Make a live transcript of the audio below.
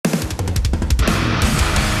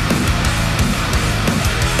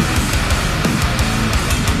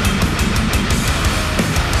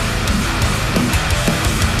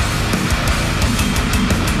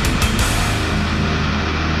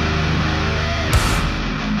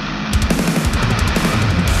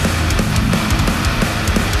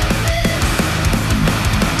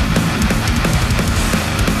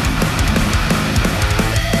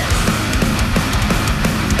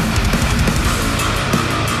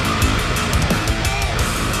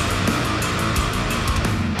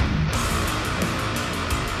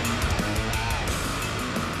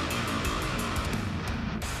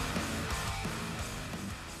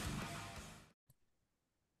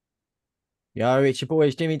Yo, it's your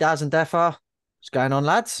boys Jimmy, Daz, and Deffa. What's going on,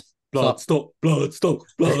 lads? Bloodstock, Bloodstock,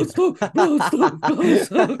 Bloodstock, Bloodstock,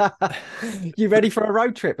 Bloodstock. You ready for a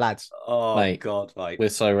road trip, lads? Oh Mate, God, mate. we're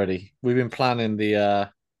so ready. We've been planning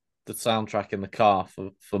the soundtrack in the car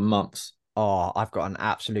for months. Oh, I've got an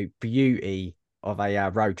absolute beauty of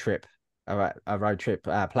a road trip,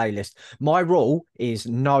 playlist. My rule is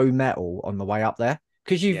no metal on the way up there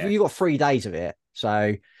because you got 3 days of it.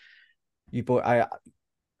 So you bought.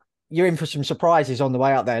 You're in for some surprises on the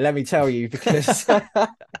way up there. Let me tell you, because so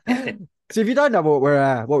if you don't know what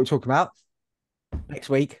we're talking about next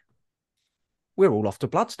week, we're all off to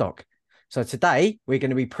Bloodstock. So today we're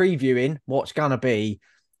going to be previewing what's going to be.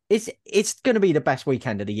 It's going to be the best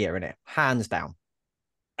weekend of the year, isn't it? Hands down.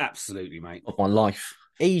 Absolutely, mate. Of my life.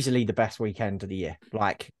 Easily the best weekend of the year.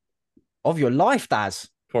 Like, of your life, Daz.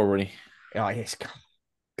 Probably. Oh, it's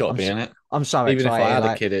got to be in it. I'm so Even excited. If I had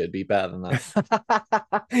a kid, it'd be better than that.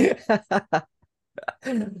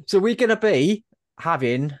 So we're going to be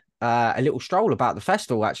having a little stroll about the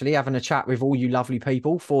festival, actually, having a chat with all you lovely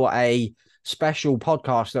people for a special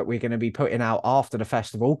podcast that we're going to be putting out after the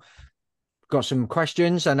festival. Got some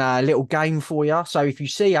questions and a little game for you. So if you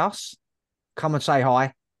see us, come and say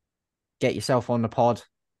hi. Get yourself on the pod,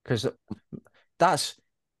 because I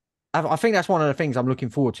think that's one of the things I'm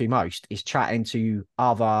looking forward to most, is chatting to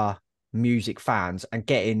other music fans and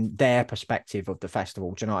getting their perspective of the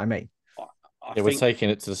festival. Do you know what I mean? We're taking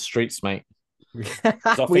it to the streets, mate.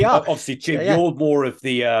 We are. Obviously, Jim, you're more of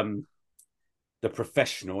the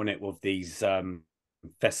professional in it with these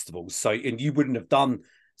festivals. So, and you wouldn't have done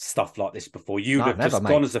stuff like this before. You'd have just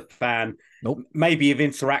gone as a fan. Nope. Maybe have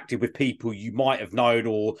interacted with people you might have known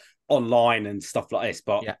or online and stuff like this.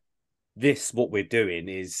 But what we're doing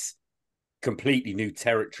is completely new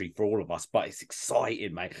territory for all of us, but it's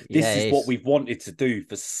exciting, mate. This is what we've wanted to do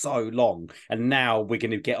for so long, and now we're going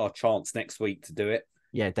to get our chance next week to do it.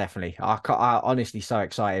 Yeah, definitely. I honestly so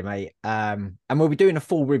excited, mate. And we'll be doing a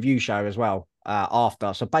full review show as well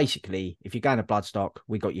after. So basically, if you're going to Bloodstock,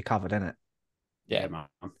 we got you covered, innit? Yeah, man.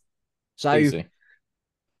 So easy.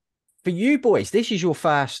 For you boys, this is your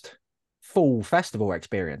first full festival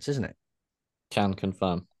experience, isn't it? Can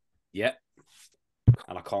confirm. Yeah,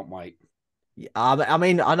 and I can't wait. I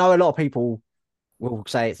mean, I know a lot of people will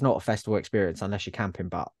say it's not a festival experience unless you're camping,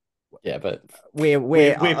 but but we're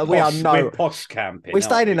posh camping. We're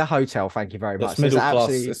staying in a hotel. Thank you very much.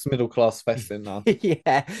 It's middle class festing now.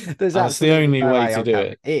 Yeah, that's the only way to do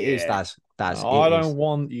it. It is, Daz. I don't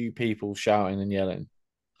want you people shouting and yelling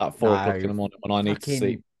at 4 o'clock in the morning when I need to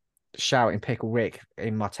sleep. Shouting Pickle Rick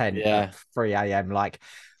in my tent at 3 a.m. Like,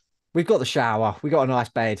 we've got the shower, we got a nice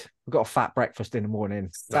bed, we've got a fat breakfast in the morning.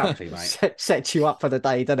 Exactly, mate. Sets you up for the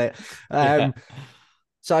day, doesn't it?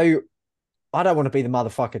 So I don't want to be the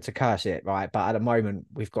motherfucker to curse it, right? But at the moment,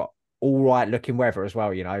 we've got all right looking weather as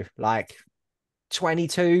well, you know, like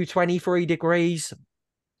 22, 23 degrees.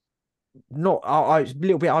 Not a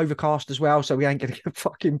little bit overcast as well, so we ain't going to get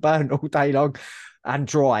fucking burnt all day long, and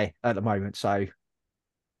dry at the moment. So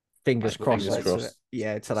fingers crossed.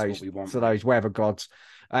 Yeah, to those weather gods.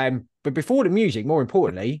 But before the music, more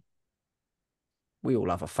importantly, we all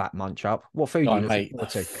have a fat munch up. What food are you looking forward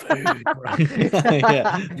to?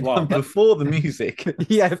 Before the music.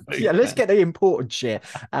 Let's get the important shit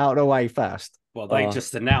out of the way first. Well, they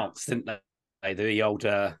just announced, didn't they? The old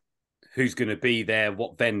who's going to be there,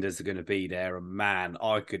 what vendors are going to be there, and man,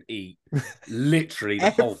 I could eat literally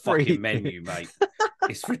the whole fucking menu, mate.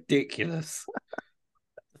 It's ridiculous.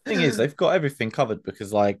 The thing is, they've got everything covered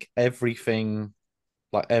because, like, everything,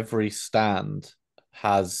 like every stand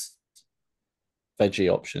has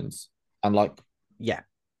veggie options, and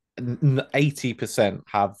 80%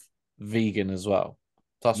 have vegan as well.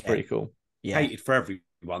 That's pretty cool. Catered for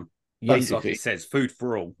everyone. Basically, like it says, food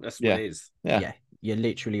for all. That's what it is. Yeah, you're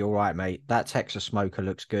literally all right, mate. That Texas smoker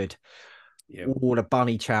looks good. Yeah. Oh, the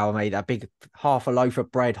bunny chow, mate. That big half a loaf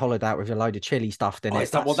of bread hollowed out with a load of chili stuffed in it.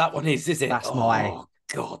 Is that what that one is it? That's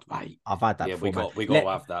God, mate. I've had that before. We got to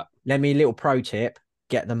have that. Let me a little pro tip: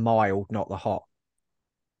 get the mild, not the hot.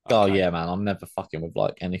 Oh yeah, man. I'm never fucking with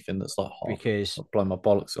like anything that's like hot, because I'll blow my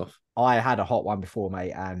bollocks off. I had a hot one before,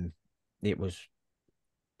 mate, and it was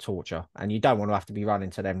torture. And you don't want to have to be running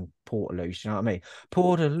to them Portaloos, you know what I mean?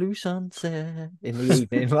 Portaloo sunset in the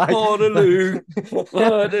evening. Like, Portaloo.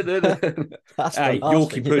 Hey,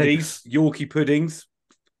 Yorkie puddings.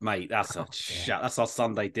 Mate, that's our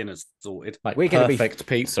Sunday dinner sorted. Like, we're going to be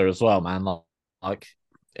pizza as well, man. Like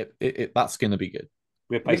that's going to be good.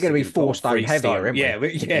 We're going to be 4 stone heavier, aren't we? Yeah,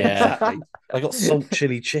 exactly. I got salt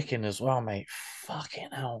chili chicken as well, mate. Fucking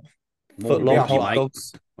hell.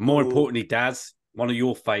 More importantly, Daz, One of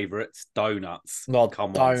your favourites, donuts. Not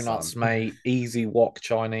Come donuts, on, mate. Easy wok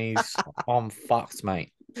Chinese. I'm fucked,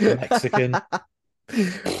 mate. Mexican.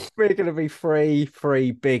 We're gonna be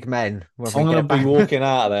three big men when we I'm gonna get be back. walking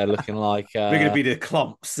out of there looking like We're going to be the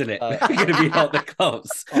clumps, isn't it? We're going to be like the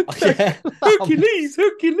clumps. yeah. Hercules,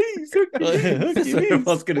 Hercules, Hercules. Hercules.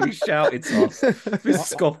 Everyone's going to be shouting to us. We're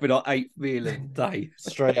scoffing our 8th meal of the day.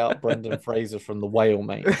 Straight out Brendan Fraser from The Whale,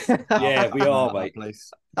 mate. Yeah, we are, mate.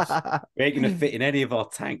 Place. We ain't going to fit in any of our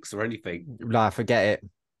tanks or anything. Nah, forget it.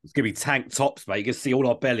 It's going to be tank tops, mate. You can see all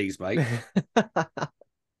our bellies, mate.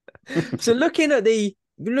 So looking at the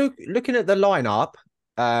lineup,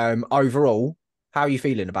 overall, how are you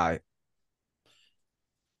feeling about it?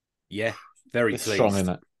 Yeah, very It's pleased. strong, isn't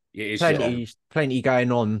it? Yeah, it's strong. Plenty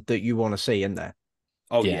going on that you want to see in there.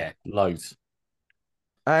 Oh yeah, loads.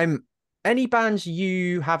 Any bands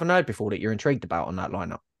you haven't heard before that you're intrigued about on that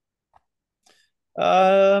lineup?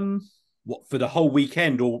 What, for the whole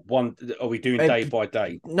weekend, or one? Are we doing day by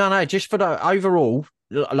day? No, just for the overall,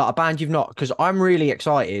 like a band you've not, because I'm really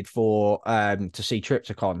excited for to see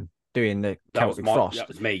Triptychon doing the Celtic Frost. That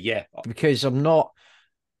was me, yeah. Because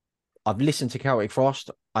I've listened to Celtic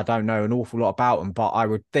Frost. I don't know an awful lot about them, but I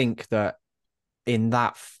would think that in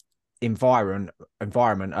that environment at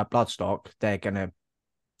Bloodstock, they're gonna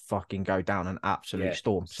fucking go down an absolute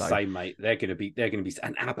storm. So same, mate. They're gonna be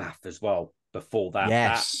an Abath as well. Before that,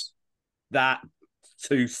 yes, that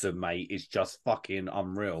twosome, mate, is just fucking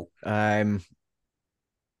unreal.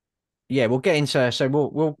 Yeah, we'll get into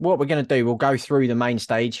we'll what we're gonna do. We'll go through the main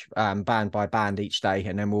stage, band by band each day,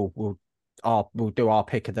 and then we'll do our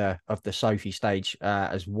pick of the Sophie stage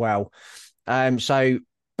as well. So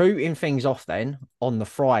booting things off then on the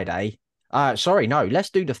Friday. Sorry, no, let's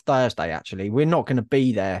do the Thursday. Actually, we're not going to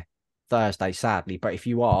be there Thursday, sadly. But if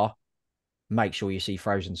you are, make sure you see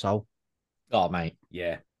Frozen Soul. Oh, mate,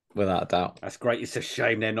 yeah, without a doubt. That's great. It's a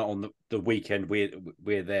shame they're not on the weekend.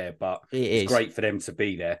 We're there, but it's great for them to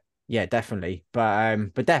be there. Yeah, definitely.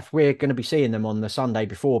 But we're going to be seeing them on the Sunday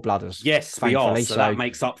before Blooders. Yes, we are. So that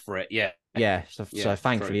makes up for it. Yeah. Yeah. So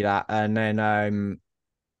thankfully true. That, and then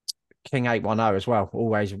King 810 as well.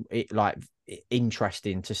 Always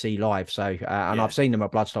interesting to see live. So and I've seen them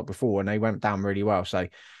at Bloodstock before, and they went down really well. So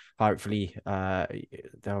hopefully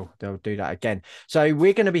they'll do that again. So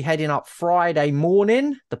we're going to be heading up Friday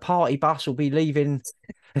morning. The party bus will be leaving.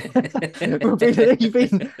 We'll be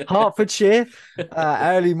leaving Hertfordshire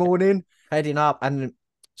early morning, heading up. And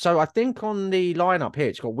so I think on the lineup here,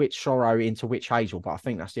 it's got Witch Sorrow into Witch Hazel, but I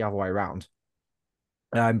think that's the other way around.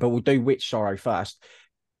 But we'll do Witch Sorrow first.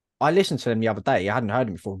 I listened to them the other day. I hadn't heard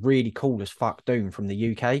them before. Really cool as fuck Doom from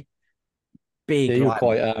the UK. Big, you were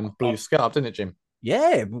quite blue scarf, didn't it, Jim?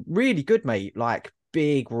 Yeah, really good, mate. Like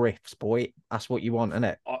big riffs, boy. That's what you want, isn't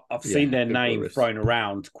it? I've seen their name thrown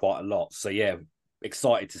around quite a lot. So yeah,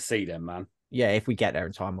 excited to see them, man. Yeah, if we get there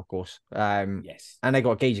in time, of course. Yes. And they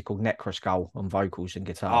got a geezer called Necroskull on vocals and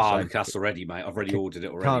guitar. Oh, so that's already, mate. I've already ordered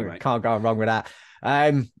it already, mate. Can't go wrong with that.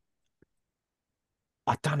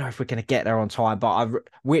 I don't know if we're going to get there on time, but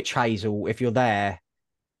Witch Hazel, if you're there,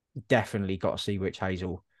 definitely got to see Witch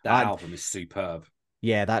Hazel. That album is superb.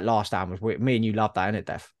 Yeah, that last album was me and you loved that, innit,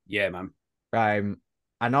 Def? Yeah, man.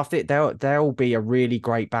 And I think they'll be a really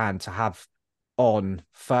great band to have on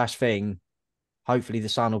first thing. Hopefully the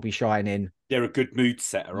sun will be shining. They're a good mood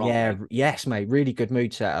setter, aren't they? Yes, mate. Really good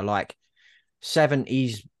mood setter. Like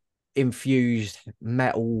 70s infused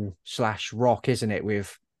metal / rock, isn't it?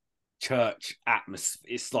 With church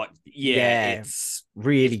atmosphere. It's like, it's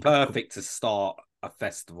really perfect to start a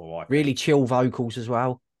festival. I think. Really chill vocals as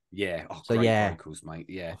well. Yeah. Oh, so great vocals, mate.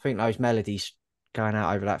 Yeah. I think those melodies going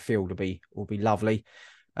out over that field will be lovely.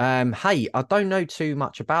 Hey, I don't know too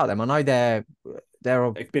much about them. I know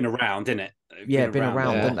they've been around, innit? Been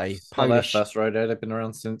around, haven't they? Polish first rodeo. They've been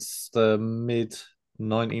around since the mid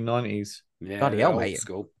 1990s. Yeah, bloody hell, mate.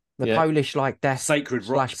 School. The Polish like death sacred /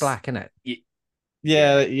 black, innit?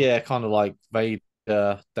 Yeah, kind of like Vader,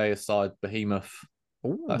 Deicide, Behemoth.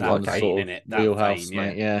 Ooh, that sort of wheelhouse,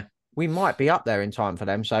 mate. Yeah. We might be up there in time for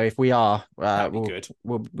them. So if we are,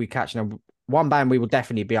 we'll be catching them. One band we will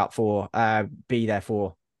definitely be up for, be there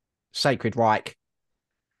for, Sacred Reich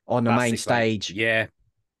on the main stage. Yeah.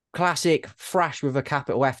 Classic thrash with a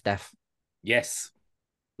capital F, Def. Yes.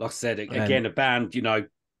 Like I said, again, a band,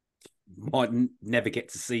 might never get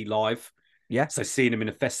to see live. Yeah. So seeing them in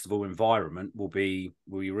a festival environment will be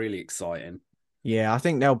really exciting. Yeah, I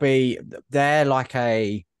think they're like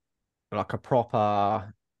a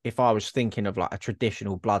proper, if I was thinking of like a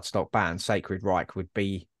traditional Bloodstock band, Sacred Reich would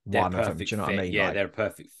be one of them. Do you know what I mean? Yeah, they're a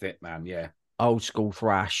perfect fit, man. Yeah. Old school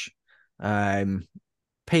thrash.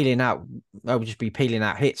 Peeling out, they'll just be peeling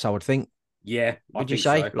out hits, I would think. Yeah, I Would you think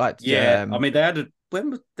say? so. Like, Yeah, I mean, did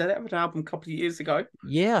they have an album a couple of years ago?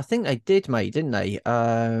 yeah, I think they did, mate, didn't they?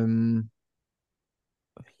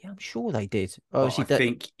 Yeah, I'm sure they did. But I Obviously, that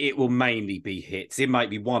think it will mainly be hits. It might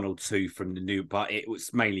be one or two from the new, but it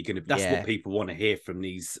was mainly going to. That's what yeah, people want to hear from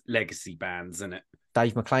these legacy bands, isn't it?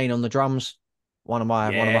 Dave McLean on the drums, one of my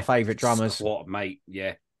Yeah, favorite drummers, squat, mate.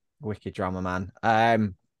 Yeah, wicked drummer, man.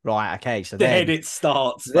 Right, okay, so then then it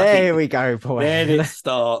starts, there mate. we go, boy. Then it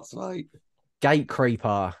starts, mate. Gate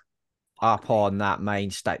Creeper up on that main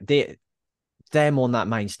stage. Them on that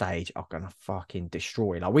main stage are gonna fucking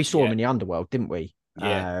destroy. Like we saw them Yeah, in the underworld, didn't we?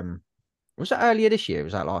 yeah, Was that earlier this year?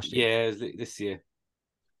 Was that last year? yeah. This year,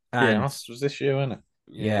 Yeah, And that was this year, wasn't it?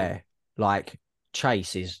 yeah, yeah, like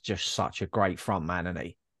Chase is just such a great front man, isn't he?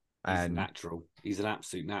 he's a And natural. He's an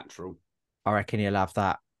absolute natural. I reckon he'll have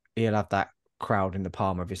that. He'll have that crowd in the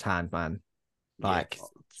palm of his hand, man. Yeah, Like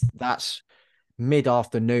that's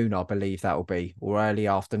mid-afternoon, I believe that will be, or early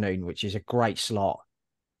afternoon, which is a great slot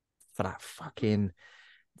for that fucking.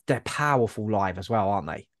 They're powerful live as well, aren't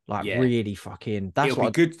they? Like yeah. really fucking. That's It'll be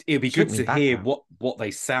what good. It'll be took good me to back hear now. what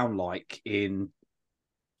they sound like in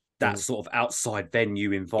that Well, sort of outside venue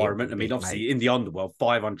it'll be environment. I mean, big, mate. obviously in the underworld,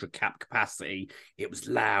 500 cap capacity, it was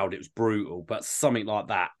loud, it was brutal, but something like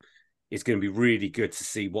that is going to be really good to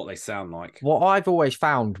see what they sound like. What I've always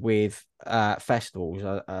found with festivals,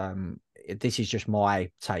 this is just my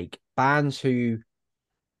take. Bands who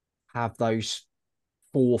have those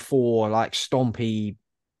 4/4 like stompy.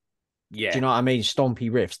 Do you Yeah, know what I mean?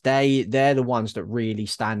 Stompy riffs. They're the ones that really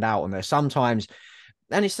stand out on there. Sometimes,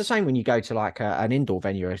 and it's the same when you go to like an indoor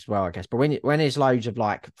venue as well, I guess. But when there's loads of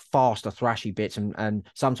like faster thrashy bits, and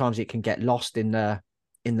sometimes it can get lost in the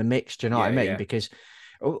mix. Do you know what I yeah, mean? yeah. Because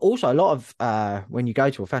also a lot of when you go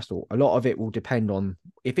to a festival, a lot of it will depend on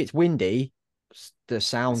if it's windy, the The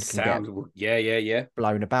sound can get sound, yeah, yeah, yeah,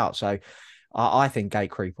 blown about. So I think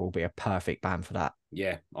Gate Creeper will be a perfect band for that.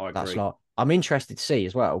 yeah. I That's agree. like I'm interested to see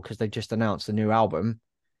as well because they've just announced the new album,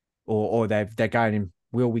 or they're going in.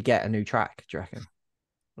 Will we get a new track? Do you reckon?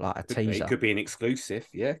 Like a Could be. It teaser. could be an exclusive.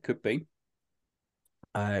 Yeah, could be.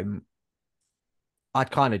 Um, I'd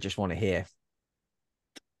kind of just want to hear.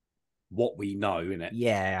 What we know, innit?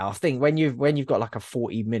 Yeah, I think when you've got like a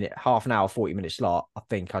 40-minute, half an hour, 40-minute slot, I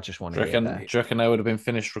think I just want to hear Do you reckon they would have been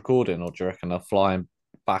finished recording, or do you reckon they're flying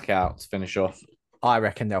back out to finish off? I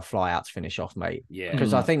reckon they'll fly out to finish off, mate. Yeah.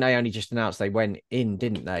 Because I think they only just announced they went in,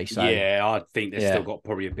 didn't they? So Yeah, I think they've Yeah. still got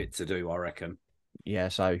probably a bit to do, I reckon. yeah,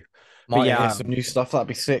 so but Might yeah, hear some new stuff. That'd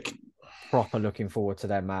be sick. proper looking forward to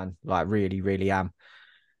them, man. Like really, really am.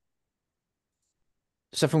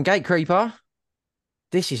 So from Gate Creeper,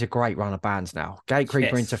 this is a great run of bands now. Gate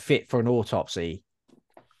Creeper Yes. into Fit for an Autopsy.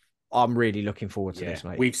 I'm really looking forward to this,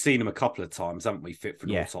 mate. We've seen them a couple of times, haven't we? Fit for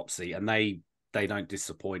an Yeah. Autopsy, and they don't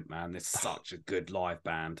disappoint, man. They're such a good live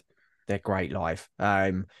band. They're great live.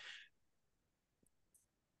 And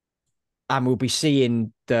we'll be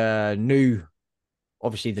seeing the new,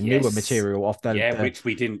 obviously the newer material off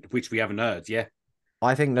the which we haven't heard. Yeah,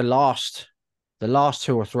 I think the last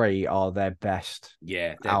two or three are their best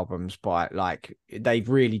yeah, albums, but like they've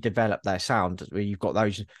really developed their sound. Where you've got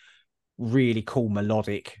those really cool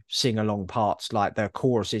melodic sing along parts, like the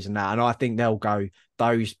choruses and that. And I think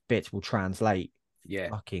those bits will translate. Yeah,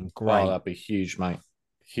 fucking Oh, great. that'd be huge, mate.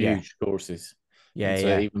 Huge choruses. Yeah, into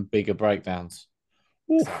yeah. even bigger breakdowns.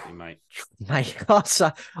 exactly, mate. Mate,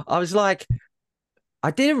 I was like,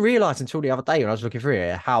 I didn't realize until the other day when I was looking through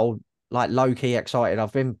it how like low key excited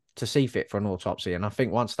I've been to see Fit for an Autopsy, and I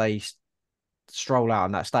think once they stroll out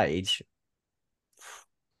on that stage,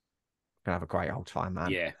 gonna have a great old time,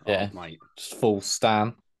 man. Yeah, Yeah. oh, mate. Just full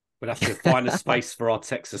stan. We'll have to find a space for our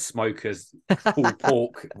Texas smokers pulled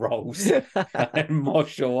pork rolls and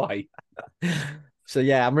mosh away. So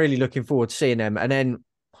yeah, I'm really looking forward to seeing them. And then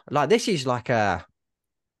like this is like a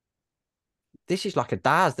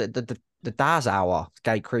Daz the Daz hour,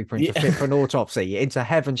 Gate Creeper into Fit for an Autopsy, into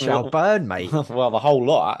Heaven Shall Burn, mate. Well, the whole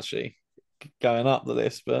lot actually going up to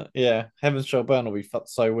this, but yeah, Heaven Shall Burn will be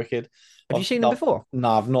so wicked. Have you seen them before?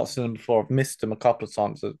 No, I've not seen them before. I've missed them a couple of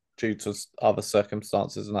times due to other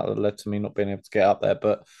circumstances, and that led to me not being able to get up there.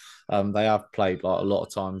 But they have played like a lot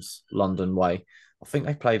of times London way. I think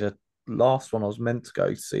they played a last one I was meant to go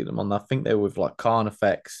to see them on. I think they were with like Carn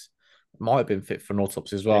Effects. Might have been Fit for an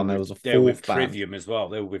Autopsy as well, and there was a fourth band. Trivium as well.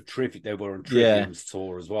 They were with Trivium. They were on Trivium's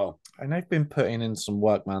tour as well. And they've been putting in some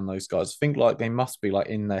work, man. Those guys. I think like they must be like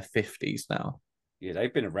in their 50s now. Yeah,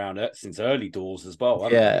 they've been around since early doors as well.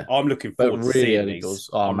 Yeah, I'm looking forward to seeing these. Doors.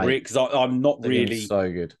 Oh, because I'm not really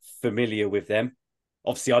so good familiar with them.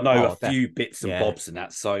 Obviously, I know a few bits and bobs and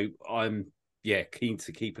that, so I'm keen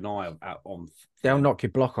to keep an eye out on. They'll knock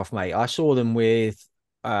your block off, mate. I saw them with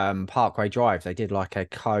Parkway Drive. They did like a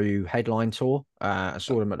co-headline tour. I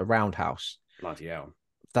saw them at the Roundhouse. Bloody hell.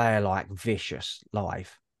 They're like vicious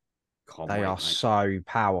live. They are so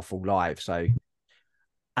powerful live. So,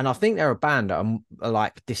 and I think they're a band that are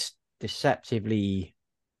like deceptively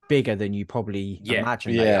bigger than you probably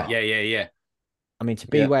imagine they are. Yeah. I mean, to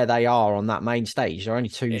be where they are on that main stage, they're only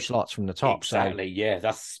two slots from the top. Exactly. So, yeah,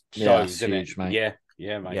 that's shows, isn't huge, it? mate.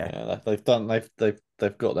 Yeah, mate. Yeah,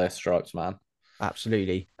 they've got their stripes, man.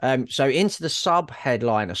 Absolutely. So into the sub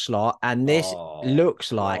headliner slot, and this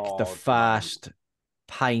looks like the first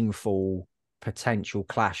painful potential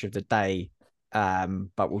clash of the day.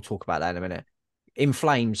 But we'll talk about that in a minute. In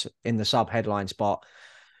Flames in the sub headline spot.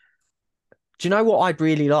 Do you know what I'd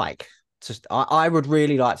really like? I would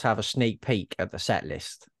really like to have a sneak peek at the set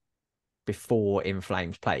list before In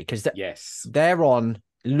Flames play, because they're on,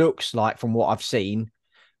 looks like from what I've seen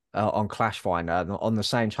on Clash Finder on the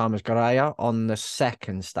same time as Gaia on the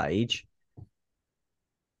second stage.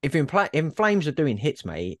 If In Flames are doing hits,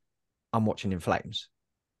 mate, I'm watching In Flames.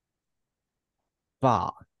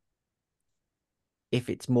 But if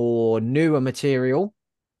it's more newer material,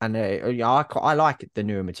 and I like the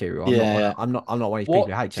newer material. I'm not one of these people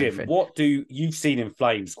who hates anything. What do you've seen In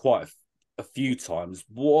Flames quite a few times?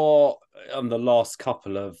 What on the last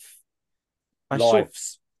couple of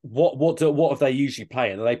lives? What have they usually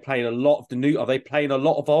playing? Are they playing a lot of the new? Are they playing a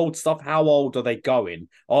lot of old stuff? How old are they going?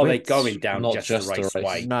 Are they going down not just the race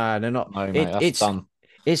way? No, they're not. No, mate, that's done.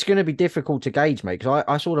 It's going to be difficult to gauge, mate, because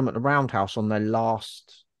I saw them at the Roundhouse on their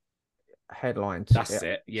last headline. That's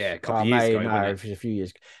it. Yeah, a couple of years ago. No, a few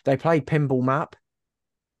years. They played Pinball Map.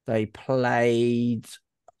 They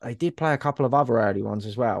did play a couple of other early ones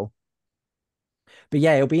as well. But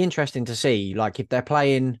yeah, it'll be interesting to see, like, if they're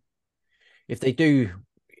playing, if they do,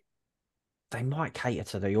 they might cater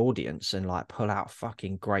to the audience and like pull out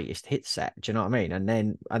fucking greatest hit set. Do you know what I mean? And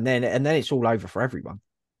then it's all over for everyone.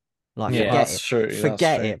 Like,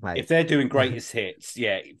 forget it, mate. If they're doing greatest hits,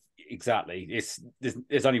 yeah, exactly.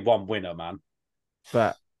 There's only one winner, man.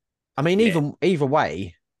 But I mean, either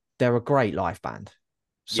way, they're a great live band.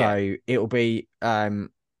 So it'll be I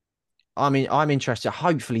mean, I'm interested.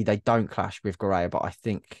 Hopefully they don't clash with Gaia, but I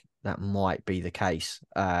think that might be the case.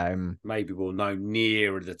 Maybe we'll know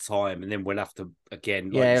nearer the time, and then we'll have to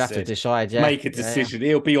again. Like have to decide. Make a decision.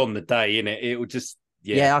 It'll be on the day, innit? It'll just.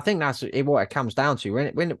 Yeah, I think that's what it comes down to.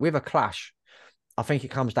 When with a clash, I think it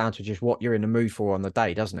comes down to just what you're in the mood for on the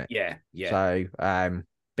day, doesn't it? Yeah. So,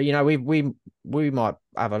 but you know, we might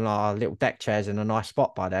have a little deck chairs in a nice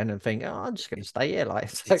spot by then and think, I'm just going to stay here, like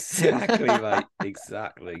exactly, mate.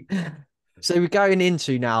 Exactly. So we're going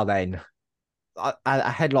into now then a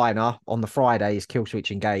headliner on the Friday is Killswitch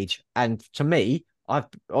Engage, and to me, I've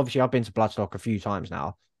been to Bloodstock a few times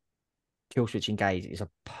now. Killswitch Engage is a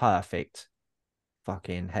perfect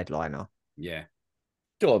fucking headliner. Yeah,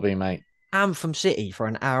 gotta be, mate. Anthem City for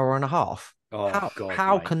an hour and a half.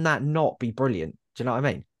 How can that not be brilliant? Do you know what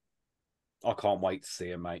I mean? I can't wait to see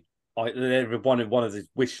them, mate. They're one of the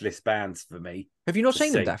wish list bands for me. Have you not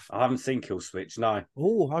seen them, Def? I haven't seen Killswitch, no.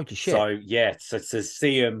 Oh, holy shit! So to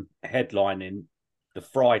see them headlining the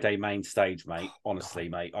Friday main stage, mate. Honestly,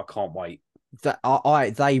 mate, I can't wait.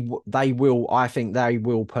 They will. I think they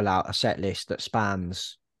will pull out a set list that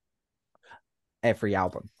spans every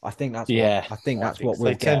album. I think that's what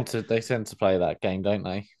we'll get. They tend to play that game, don't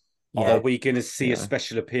they? Yeah. Are we going to see a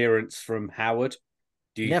special appearance from Howard?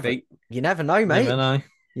 Do you think? You never know, mate.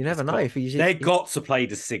 You never know. If he's. They've got to play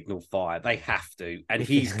the Signal Fire. They have to, and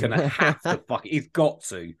he's going to have to. He's got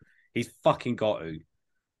to. He's fucking got to.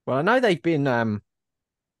 Well, I know they've been.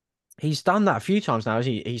 He's done that a few times now.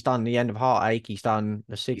 He's done the End of Heartache. He's done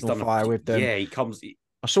the Signal Fire with them. Yeah, he comes.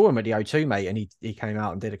 I saw him at the O2, mate, and he came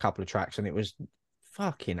out and did a couple of tracks, and it was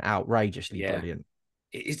fucking outrageously brilliant.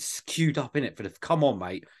 It's queued up in it for the. Come on,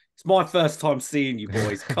 mate. It's my first time seeing you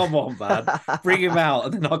boys. Come on, man. Bring him out,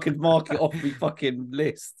 and then I could mark it off my fucking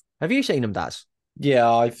list. Have you seen him, Daz? Yeah,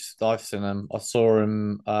 I've seen him. I saw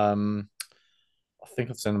him. I think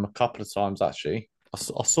I've seen him a couple of times actually. I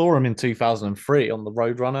saw him in 2003 on the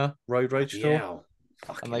Roadrunner Road Rage tour,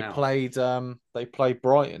 and they played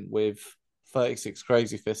Brighton with 36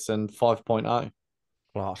 Crazy Fists and 5.0.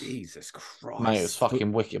 Class. Jesus Christ, mate, it was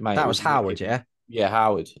fucking wicked, mate. That was Howard, wicked. Yeah,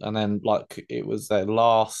 Howard, and then like it was the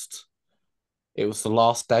last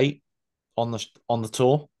date on the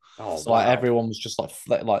tour. Oh, so like everyone was just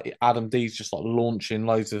like Adam D's just like launching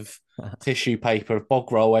loads of tissue paper,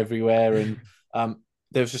 bog roll everywhere, and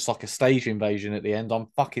there was just like a stage invasion at the end. I'm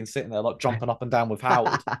fucking sitting there like jumping up and down with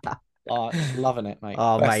Howard, loving it, mate.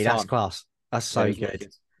 Oh, best mate, that's class. That's so good.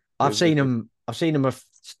 Wicked. I've seen them. I've seen them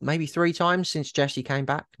maybe 3 times since Jesse came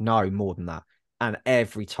back. No, more than that. And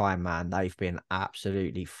every time, man, they've been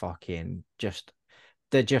absolutely fucking just.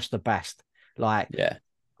 They're just the best. Like, yeah,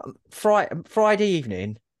 Friday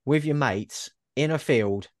evening with your mates in a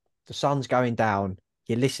field, the sun's going down.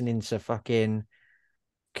 You're listening to fucking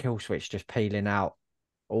Kill Switch just peeling out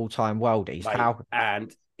all-time worldies. Mate,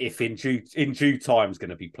 and if in due time's going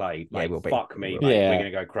to be played, mate, will be. fuck me, mate. Yeah. We're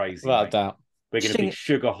going to go crazy. Without a doubt. We're going to be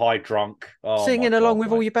sugar high drunk. Oh, singing along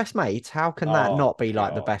with all your best mates. How can that not be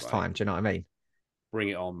like the best mate. time? Do you know what I mean? Bring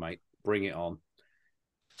it on, mate. Bring it on.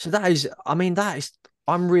 So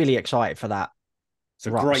I'm really excited for that. It's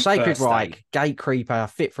a great Sacred Reich, Gate Creeper,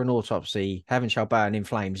 Fit for an Autopsy, Heaven Shall Burn in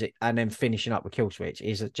Flames, and then finishing up with Kill Switch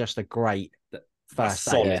is just a great first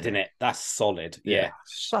day. Solid, isn't it? That's solid. Yeah.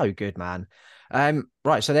 So good, man.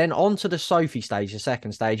 Right, so then on to the Sophie stage, the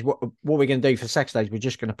second stage. What we're going to do for the second stage, we're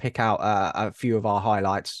just going to pick out a few of our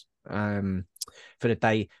highlights for the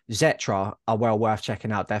day. Zetra are well worth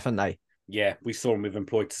checking out, definitely. Yeah, we saw them with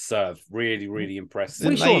Employed to Serve. Really, really impressive.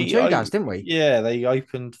 We saw them too, guys, didn't we? Yeah, they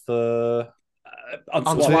opened for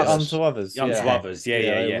Unto Others.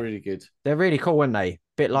 Yeah. Really good. They're really cool, aren't they?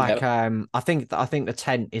 Bit like I think the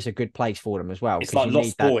tent is a good place for them as well. It's like you Lost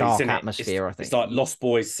need that Boys, dark isn't it? atmosphere. I think it's like Lost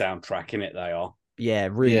Boys soundtrack, in it. They are. Yeah,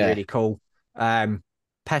 really cool.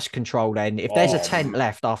 Pest Control. Then, if there's a tent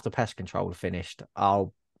left after Pest Control are finished,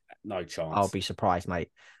 no chance. I'll be surprised,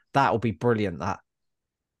 mate. That'll be brilliant. That.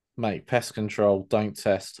 Mate, Pest Control, don't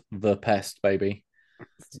test the pest, baby.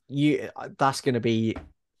 That's going to be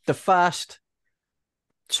the first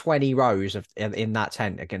 20 rows in that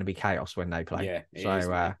tent are going to be chaos when they play.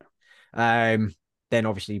 Yeah. Then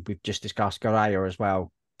obviously we've just discussed Goraya as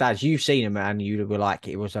well. Daz, you've seen him, and you were like,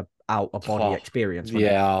 it was a out of body experience.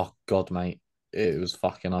 Yeah. Oh God, mate, it was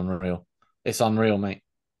fucking unreal. It's unreal, mate.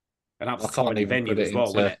 And that was a tiny venue as well,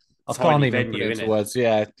 wasn't it? I can't even put it into words.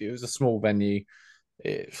 Yeah, it was a small venue.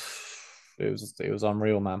 It was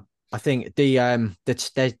unreal, man. I think the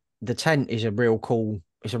tent is a real cool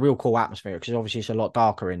atmosphere because obviously it's a lot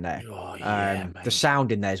darker in there. Oh, yeah, the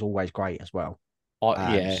sound in there is always great as well.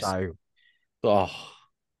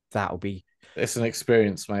 That'll be. It's an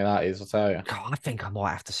experience, mate. That is, I'll tell you. God, I think I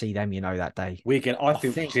might have to see them. That day. I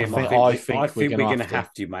think we're gonna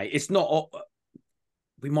have to, mate. It's not.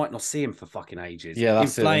 We might not see him for fucking ages. Yeah,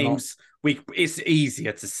 that's in Flames. It's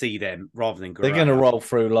easier to see them rather than Goraya. They're going to roll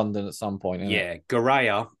through London at some point. Yeah,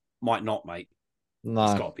 Goraya might not, mate. No,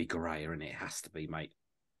 it's got to be Goraya, and it has to be, mate.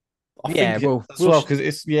 I think because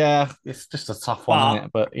it's just a tough one, isn't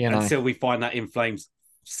it? But until we find that In Flames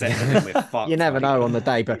set, then we're fucked. You never know on the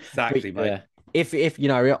day, but exactly, mate. Yeah. If if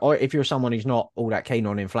you're someone who's not all that keen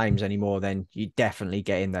on In Flames anymore, then you definitely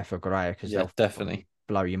get in there for Goraya because they'll definitely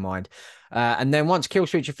blow your mind. And then once Kill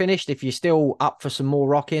Switch are finished, if you're still up for some more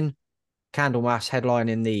rocking, Candlemass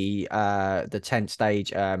headlining the tent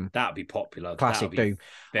stage. That'd be popular. Classic Doom.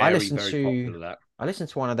 I listened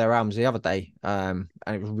to one of their albums the other day, and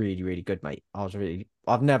it was really, really good, mate. I've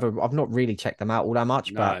not really checked them out all that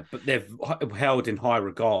much, but they've held in high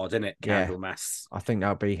regard, isn't it? Candlemass. I think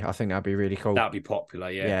that'd be really cool. That'd be popular,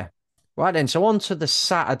 yeah. Right then, so on to the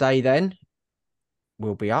Saturday then.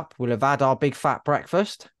 We'll be up. We'll have had our big fat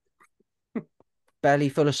breakfast. Belly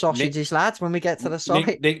full of sausages, lads, when we get to the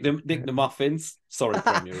site. Nick the muffins. Sorry,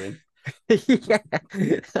 Premier in. Yeah.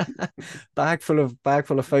 bag full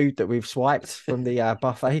of food that we've swiped from the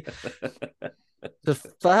buffet. The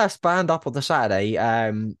first band up on the Saturday,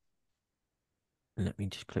 let me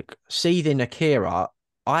just click. Seething Akira.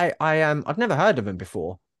 I've never heard of them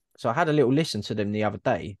before. So I had a little listen to them the other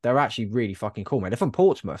day. They're actually really fucking cool, man. They're from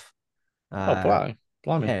Portsmouth. Blimey.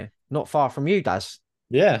 Yeah, not far from you, Daz.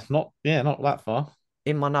 Yeah, not that far.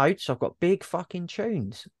 In my notes, I've got big fucking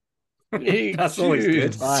tunes. That's always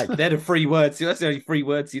good. Right, they're the 3 words. That's the only 3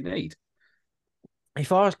 words you need.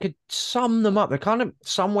 If I could sum them up, they're kind of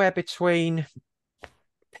somewhere between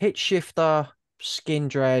Pitch Shifter, Skin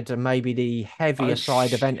Dread, and maybe the heavier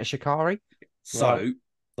side of Enter Shikari. So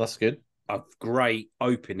that's good. A great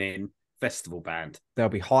opening festival band. There'll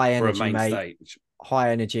be high energy, for a main mate. Stage.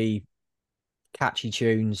 High energy, catchy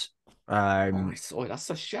tunes. That's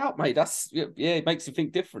a shout, mate. It makes you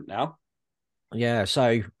think different now. Yeah,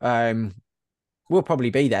 so we'll probably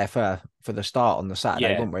be there for the start on the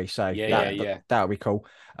Saturday, won't we? So that'll be cool.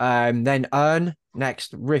 Then Earn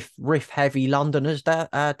next, riff heavy Londoners,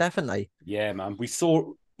 definitely. Yeah, man. We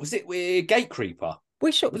saw. Was it with Gate Creeper?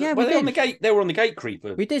 We saw. Yeah, they on the gate. They were on the Gate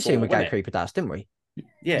Creeper. We did see him with Gate Creeper, didn't we?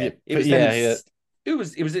 Yeah, it was them. It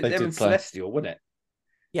was them and Celestial, wasn't it?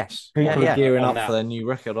 Yes. People are gearing up for their new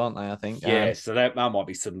record, aren't they? I think. Yeah, so that might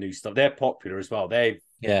be some new stuff. They're popular as well.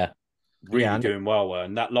 Yeah. really doing well.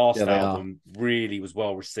 And that last album really was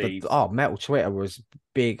well received. Metal Twitter was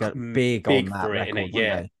big on that for it, record, innit?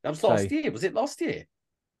 Yeah, that was last year. Was it last year?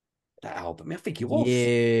 That album, I think it was.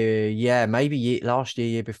 Yeah, maybe last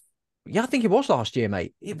year before. Yeah, I think it was last year,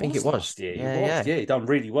 mate. I think it was last year. Yeah, he done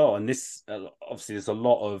really well. And this, obviously, there's a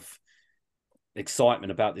lot of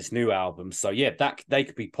excitement about this new album. So yeah, that they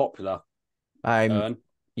could be popular.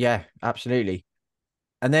 Yeah, absolutely.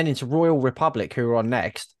 And then into Royal Republic, who are on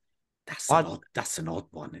next. That's an odd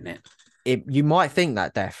one, isn't it? You might think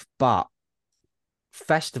that, Def, but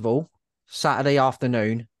festival Saturday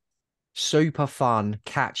afternoon, super fun,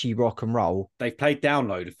 catchy rock and roll. They've played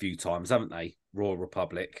Download a few times, haven't they? Royal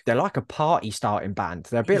Republic. They're like a party starting band.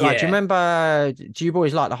 They're a bit like. Do you remember? Do you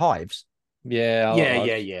boys like the Hives? Yeah,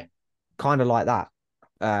 yeah. Kind of like that.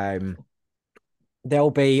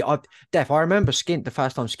 There'll be. Def, I remember the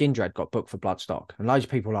first time Skin Dread got booked for Bloodstock, and loads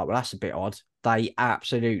of people were like, well, that's a bit odd. They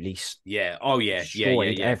absolutely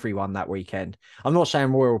destroyed everyone that weekend. I'm not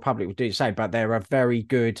saying Royal Republic would do the same, but they're a very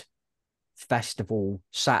good festival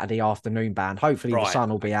Saturday afternoon band. Hopefully the sun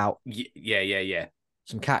will be out. Yeah.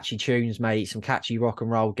 Some catchy tunes, mate. Some catchy rock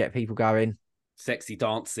and roll. Get people going. Sexy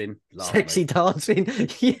dancing. Sexy dancing.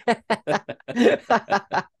 Yeah.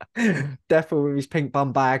 Definitely with his pink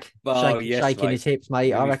bum bag. Shaking his hips,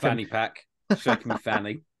 mate. I reckon. Fanny pack. Shaking me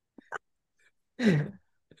fanny.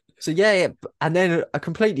 So yeah, and then a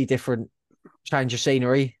completely different change of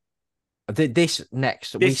scenery.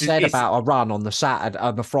 We said about a run on the Saturday,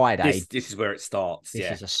 on the Friday. This is where it starts.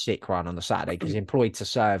 This is a sick run on the Saturday because Employed to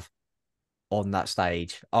Serve on that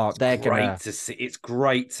stage. It's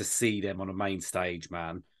great to see them on a main stage,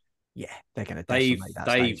 man. Yeah, they're gonna.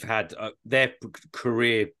 They've had their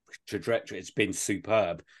career trajectory. It's been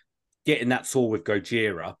superb. Getting that tour with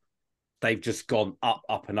Gojira, they've just gone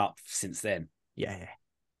up and up since then. Yeah.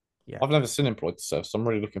 I've never seen Employed to Serve, so I'm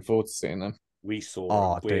really looking forward to seeing them. We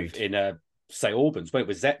saw in St Albans, where it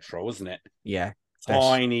was Zetra, wasn't it? Yeah,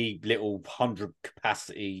 tiny little 100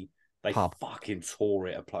 capacity. They fucking tore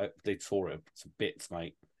it. They tore it to bits,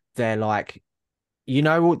 mate. They're like,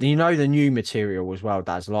 the new material as well.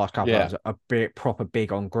 That's the last couple of a bit proper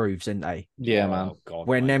big on grooves, isn't they? Yeah, man. God,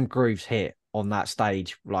 when them grooves hit on that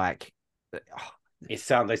stage, like they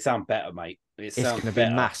sound better, mate. It's going to be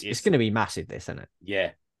massive. It's going to be massive, this, isn't it?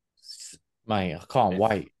 Yeah, mate. I can't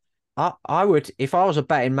wait. I would, if I was a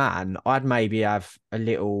betting man, I'd maybe have a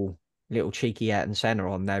little cheeky Ayrton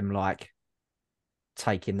Senna on them, like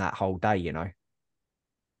taking that whole day.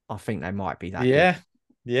 I think they might be that.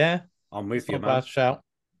 Yeah. I'm with you, man. Bad shout.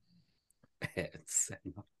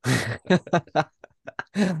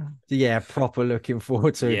 Yeah, proper looking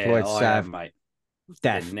forward to Employed to Serve, mate.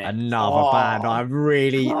 Def, another band. I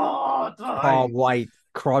really can't wait.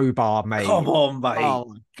 Crowbar, mate. Come on, mate. Oh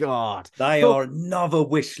my God. They are another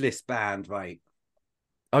wish list band, mate.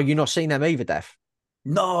 Oh, you not seen them either, Def?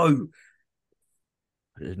 No.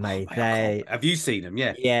 Mate, have you seen them?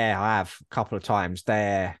 Yeah. Yeah, I have a couple of times.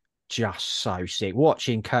 They're just so sick.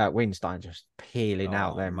 Watching Kurt Winstein just peeling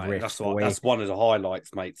out them riffs. That's one of the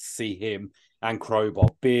highlights, mate. To see him and Crowbar.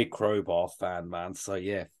 Big Crowbar fan, man. So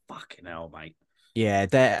yeah, fucking hell, mate. Yeah,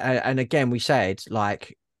 and again we said,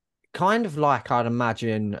 like, kind of like I'd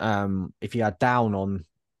imagine if you had Down on,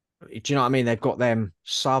 do you know what I mean? They've got them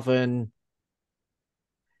Southern.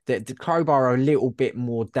 The Crowbar are a little bit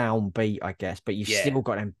more downbeat, I guess, but you've still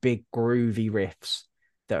got them big groovy riffs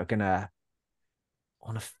that are gonna,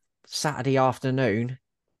 on a Saturday afternoon,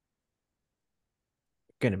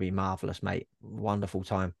 gonna be marvelous, mate. Wonderful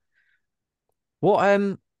time.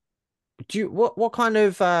 What what kind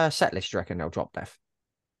of set list do you reckon they'll drop, Def?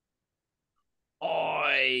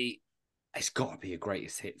 It's got to be a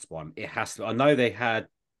greatest hits one. It has to. I know they had.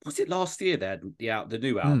 Was it last year? They had the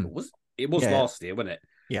new album. It was last year, wasn't it?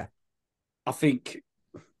 Yeah. I think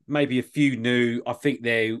maybe a few new. I think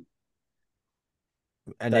then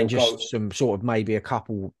just some sort of maybe a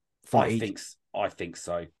couple. I think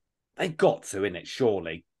so. They got to, innit?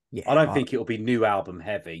 Surely. Yeah. I don't think it'll be new album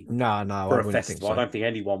heavy. No, for a festival. I don't think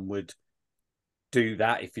anyone would do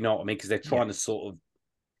that, if you know what I mean, because they're trying to sort of.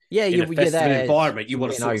 Yeah, in a festival environment, you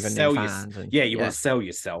want to sort of sell yourself. You want to sell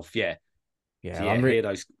yourself. Yeah. Yeah, I'm really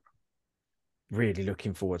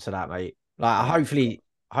looking forward to that, mate. Like, hopefully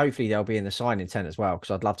they'll be in the signing tent as well,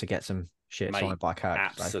 because I'd love to get some shit signed by Kurt.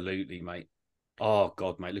 Absolutely, mate. Oh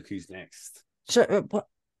God, mate, look who's next. So,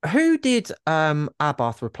 who did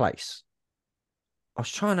Abath replace? I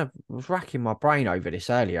was racking my brain over this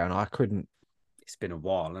earlier, and I couldn't. It's been a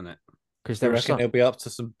while, isn't it? Because they reckon he'll be up to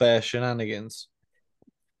some bear shenanigans.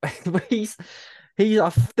 I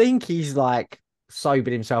think he's like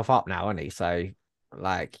sobered himself up now, isn't he? So,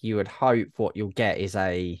 like, you would hope what you'll get is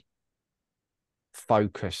a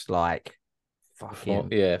focused, like fucking out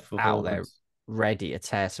there, performance. ready to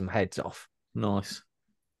tear some heads off. Nice.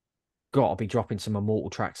 Got to be dropping some Immortal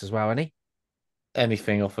tracks as well, ain't he?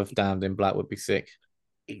 Anything off of Damned in Black would be sick.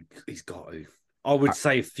 He's got to. I would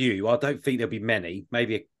say a few. I don't think there'll be many.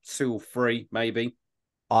 Maybe 2 or 3, maybe.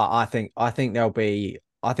 I think there'll be.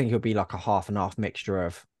 I think it'll be like a half and half mixture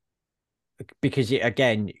of, because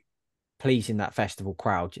again, pleasing that festival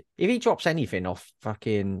crowd. If he drops anything off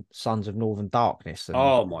fucking Sons of Northern Darkness and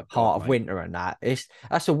Oh my God, Heart of mate. Winter and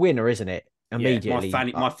that's a winner, isn't it? Immediately,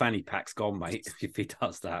 my fanny pack's gone, mate. If he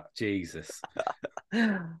does that, Jesus.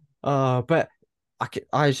 But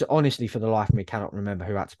I honestly, for the life of me, cannot remember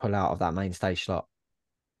who had to pull out of that main stage slot,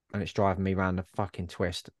 and it's driving me around the fucking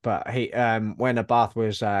twist. But he, when Abath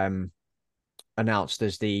was announced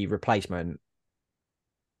as the replacement,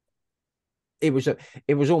 it was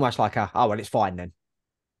almost like oh well, it's fine then.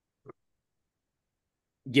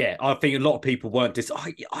 Yeah, I think a lot of people weren't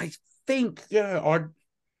I think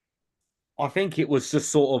I think it was just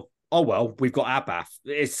sort of, oh well, we've got Abath.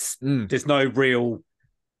 There's no real.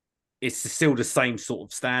 It's still the same sort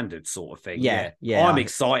of standard sort of thing. Yeah. I'm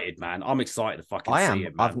excited, man. I'm excited to fucking see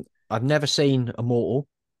it, man. I've never seen Immortal,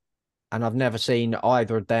 and I've never seen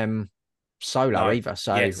either of them solo either.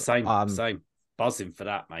 So yeah, same. Buzzing for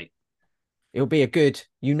that, mate. It'll be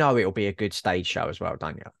it'll be a good stage show as well,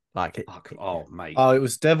 don't you? Like mate. Oh, it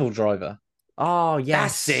was Devil Driver. Oh,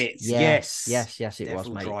 yes. That's it. Yes, it Devil was,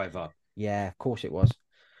 mate. Driver. Yeah, of course it was.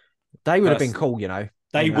 They would have been cool, you know.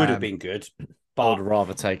 They would have been good. But I would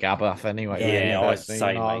rather take Abath anyway. Yeah, I'd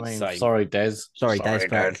say, mate. Same. Sorry, Des. Sorry, Des.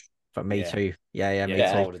 But me too. Yeah, me too.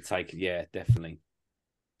 I would have taken. Yeah, definitely.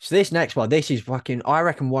 So this next one, this is fucking. I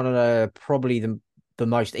reckon one of the probably the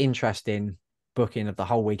most interesting booking of the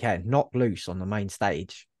whole weekend. Knocked Loose on the main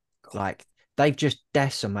stage, like they've just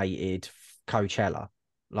decimated Coachella.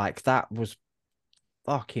 Like that was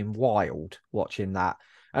fucking wild watching that,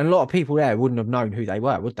 and a lot of people there wouldn't have known who they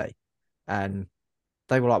were, would they? And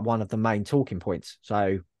they were like one of the main talking points.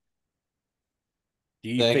 So, do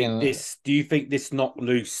you think this Knock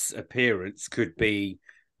Loose appearance could be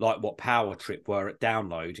like what Power Trip were at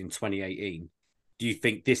Download in 2018? Do you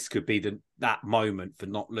think this could be that moment for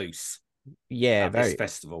Knock Loose? Yeah, this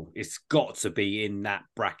festival. It's got to be in that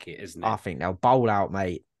bracket, isn't it? I think they'll bowl out,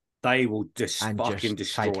 mate. They will just fucking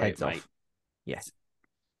destroy it, mate. Off. Yeah.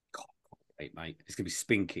 God, mate. It's gonna be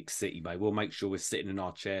Spin Kick City, mate. We'll make sure we're sitting in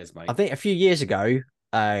our chairs, mate. I think a few years ago,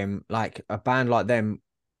 like a band like them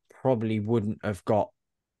probably wouldn't have got.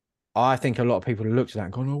 I think a lot of people looked at that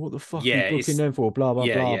and gone, "Oh, what the fuck are you booking them for?" Blah blah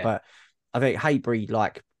blah. Yeah. But I think Hatebreed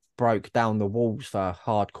like broke down the walls for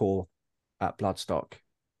hardcore at Bloodstock,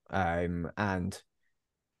 and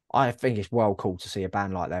I think it's well cool to see a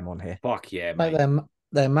band like them on here. Fuck yeah, mate.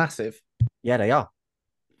 They're massive. Yeah, they are.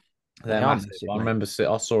 They're massive. I remember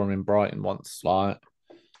I saw them in Brighton once, like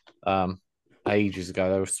ages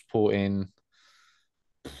ago. They were supporting.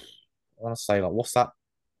 I want to say like, what's that?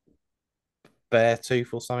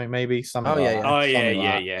 Beartooth or something, maybe something.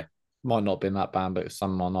 Yeah. Might not have been that band, but it was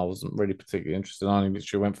someone I wasn't really particularly interested in. I only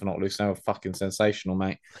literally went for Not Loose. They were fucking sensational,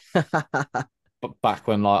 mate. But back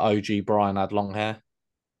when like OG Brian had long hair.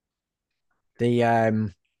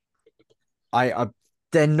 The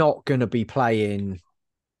they're not going to be playing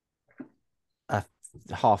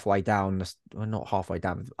halfway down. Well, not halfway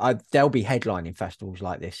down. They'll be headlining festivals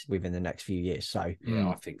like this within the next few years. So yeah,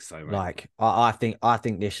 I think so. Mate. Like I think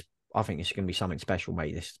this is going to be something special,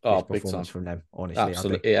 mate. This performance from them, honestly,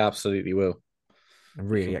 absolutely, it absolutely will. I'm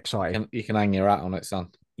really excited. You can hang your hat on it, son.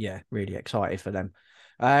 Yeah, really excited for them.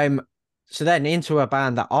 So then into a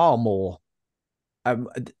band that are more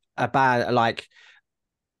a band like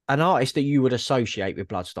an artist that you would associate with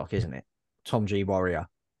Bloodstock, isn't it? Tom G Warrior.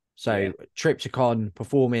 So Triptychon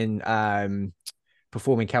performing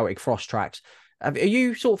Celtic Frost tracks. Are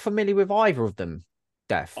you sort of familiar with either of them,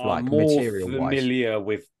 Def? I'm more familiar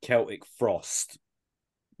with Celtic Frost.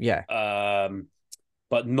 Yeah.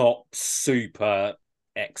 But not super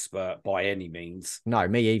expert by any means. No,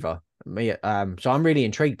 me either. So I'm really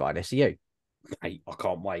intrigued by this. Are you? Mate, I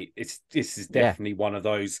can't wait. This is definitely one of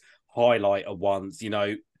those highlighter ones,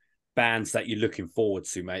 bands that you're looking forward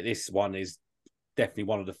to, mate. This one is definitely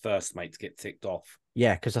one of the first, mate, to get ticked off.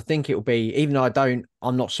 Yeah, because I think it'll be, even though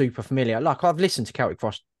I'm not super familiar. Like I've listened to Celtic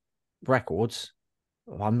Frost records.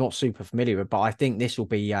 I'm not super familiar with, but I think this will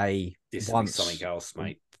be something else,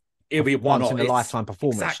 mate. It'll be once in a lifetime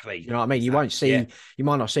performance. Exactly. You know what I mean? Exactly. You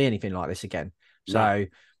might not see anything like this again. So,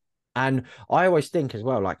 and I always think as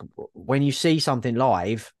well, like when you see something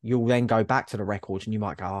live, you'll then go back to the records and you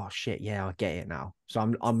might go, "Oh shit, yeah, I get it now." So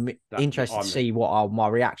I'm interested to see what my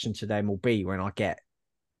reaction to them will be when I get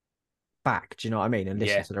back. Do you know what I mean? And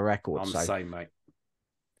listen to the record. I'm the same, mate.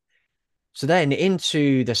 So then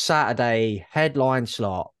into the Saturday headline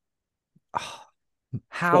slot. Oh,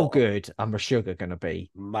 how good are Meshuggah going to be?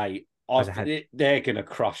 Mate, they're going to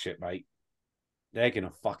crush it, mate. They're going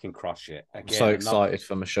to fucking crush it. Again, so excited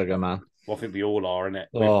for Meshuggah, man. Well, I think we all are, innit?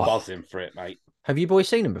 We're buzzing for it, mate. Have you boys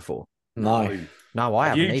seen them before? No, I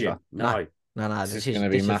haven't either. No. This is going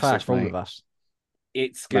to be massive, first for all of us.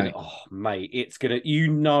 It's gonna, mate, it's gonna. You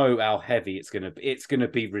know how heavy it's gonna be. It's gonna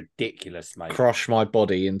be ridiculous, mate. Crush my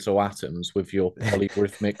body into atoms with your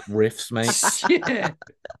polyrhythmic riffs, mate. Yeah.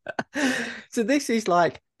 So this is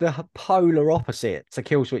like the polar opposite to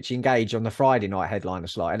Killswitch Engage on the Friday night headliner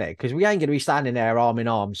slot, isn't it? Because we ain't going to be standing there arm in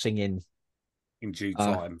arm singing in due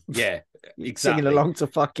time. Yeah, exactly. Singing along to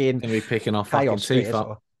fucking. Gonna be picking our fucking teeth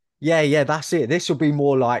up. Yeah, that's it. This will be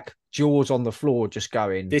more like jaws on the floor, just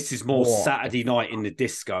going. This is more Saturday night in the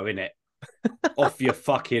disco, innit? Off your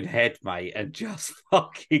fucking head, mate, and just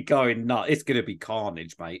fucking going nuts. It's gonna be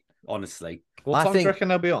carnage, mate. Honestly. What time do you reckon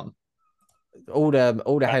they'll be on? All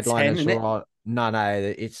the headliners 10, are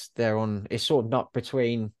no, they're on. It's sort of not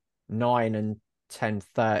between 9 and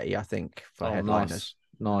 10:30, I think, for headliners.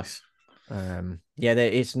 Nice. Yeah,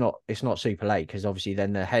 it's not super late because obviously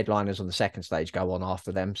then the headliners on the second stage go on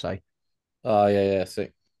after them. So, yeah,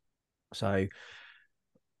 sick. So,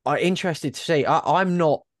 I'm interested to see. I'm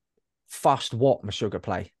not fussed what Meshuggah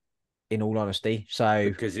play, in all honesty. So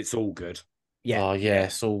because it's all good. Yeah.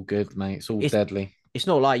 It's all good, mate. It's all deadly. It's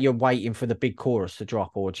not like you're waiting for the big chorus to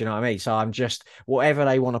drop, or do you know what I mean? So I'm just whatever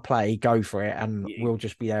they want to play, go for it, and we'll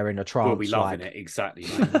just be there in a trance. We'll be loving it, exactly.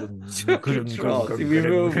 We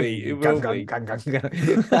will be. It will be.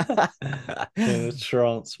 In a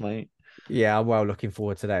trance, mate. Yeah, I'm well looking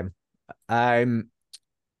forward to them.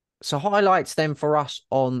 So highlights then for us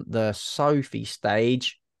on the Sophie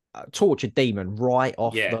stage, Tortured Demon right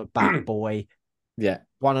off the bat, boy. Yeah,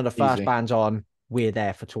 one of the first bands on. We're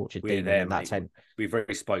there for Tortured Demon there, in that tent. We've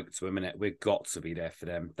already spoke to a minute. We've got to be there for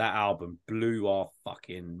them. That album blew our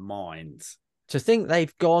fucking minds. To think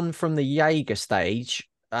they've gone from the Jaeger stage,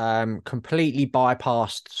 completely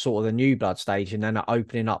bypassed sort of the New Blood stage, and then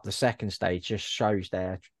opening up the second stage just shows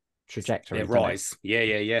their trajectory. Their rise.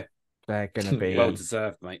 Yeah. They're going to be well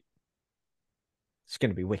deserved, mate. It's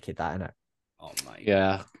going to be wicked, that, isn't it? Oh, mate.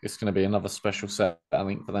 Yeah, it's going to be another special set, I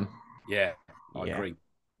think, for them. Yeah, I agree.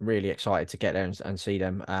 Really excited to get there and see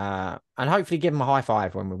them, and hopefully give them a high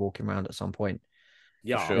five when we're walking around at some point.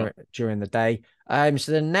 Yeah, sure. During the day.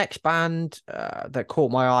 So the next band that caught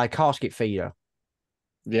my eye, Casket Feeder.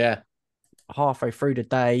 Yeah, halfway through the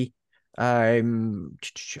day. Are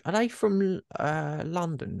they from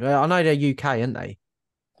London? I know they're UK, aren't they?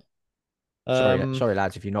 Sorry,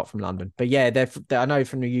 lads, if you're not from London. But yeah, I know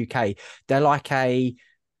from the UK. They're like a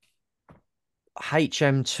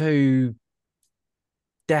HM2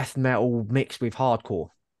 death metal mixed with hardcore.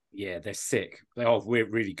 Yeah, they're sick. We're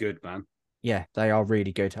really good, man. Yeah, they are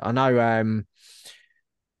really good. I know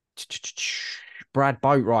Brad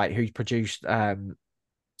Boatwright, who's produced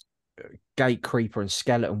Gate Creeper and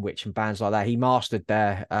Skeleton Witch and bands like that. He mastered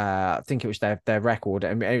their I think it was their record,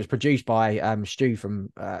 and it was produced by Stu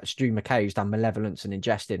McKay, who's done Malevolence and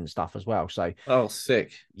Ingested and stuff as well. So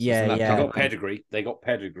sick. Yeah. They got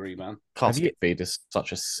pedigree, man. Casket Feed is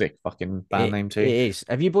such a sick fucking band name too. It is.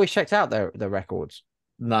 Have you boys checked out their records?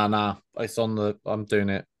 Nah. It's on the. I'm doing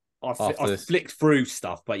it. I flicked through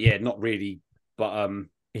stuff, but yeah, not really. But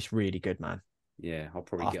it's really good, man. Yeah, I'll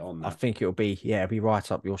probably get on that. I think it'll be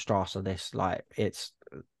right up your Strasser list. Like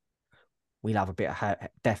we'll have a bit of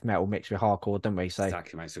death metal mixed with hardcore, don't we? So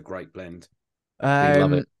exactly, mate. It's a great blend. We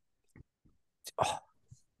love it.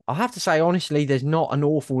 I have to say, honestly, there's not an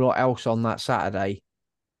awful lot else on that Saturday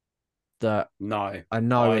that I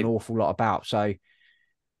know an awful lot about. So,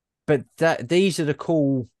 but this is the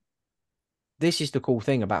cool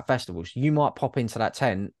thing about festivals. You might pop into that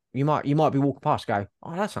tent. You might be walking past, go,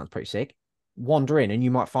 oh, that sounds pretty sick. Wander in, and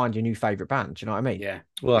you might find your new favorite band. Do you know what I mean? Yeah.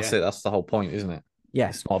 Well, that's it. That's the whole point, isn't it? Yeah.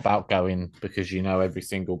 It's not about going because you know every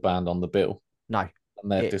single band on the bill. No.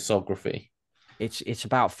 And their discography. It's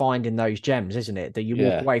about finding those gems, isn't it? That you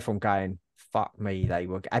walk away from going, fuck me, they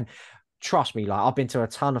were. And trust me, like I've been to a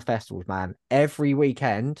ton of festivals, man. Every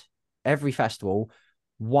weekend, every festival,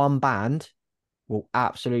 one band will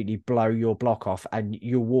absolutely blow your block off, and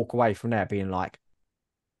you'll walk away from there being like,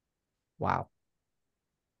 wow.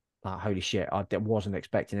 Like, holy shit, I wasn't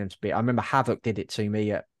expecting them to be. I remember Havoc did it to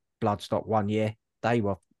me at Bloodstock one year. They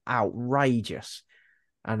were outrageous.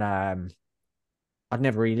 And I'd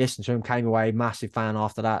never really listened to them, came away massive fan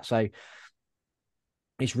after that. So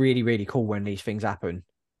it's really, really cool when these things happen.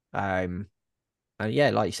 And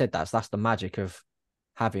yeah, like you said, that's the magic of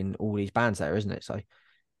having all these bands there, isn't it?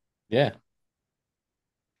 Yeah.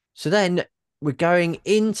 So then we're going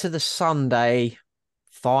into the Sunday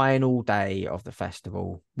final day of the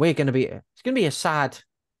festival. It's going to be a sad.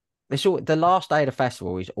 The last day of the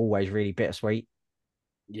festival is always really bittersweet.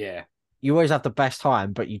 Yeah. You always have the best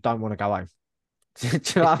time, but you don't want to go home. Do you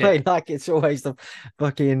know what I mean? Like it's always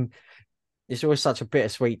it's always such a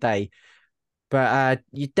bittersweet day. But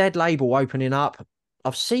your Dead label opening up,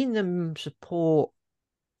 I've seen them support.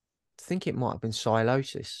 I think it might have been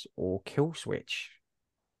Silosis or Killswitch.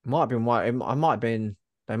 Might have been one. I might have been.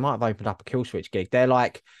 They might have opened up a Killswitch gig. They're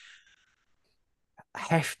like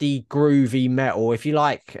hefty, groovy metal. If you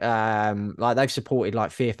like they've supported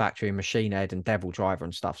like Fear Factory and Machine Head and Devil Driver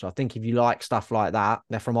and stuff. So I think if you like stuff like that,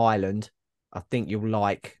 they're from Ireland. I think you'll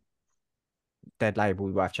like Dead label.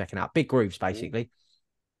 Worth checking out. Big grooves, basically.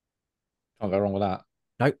 Can't go wrong with that.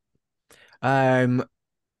 Nope.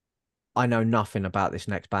 I know nothing about this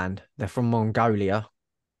next band. They're from Mongolia.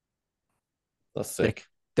 That's sick.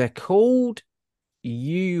 They're called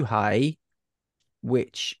Yuhei,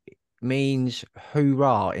 which means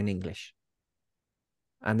hoorah in English.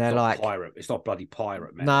 And they're like pirate. It's not bloody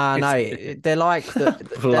pirate metal. No, they're like the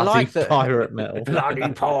they're like the pirate metal.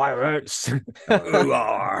 Bloody pirates. Who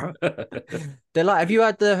are? They're like, have you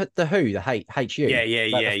heard the Who, the HU?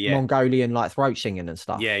 Yeah. Mongolian like throat singing and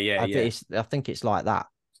stuff. Yeah. I think it's like that.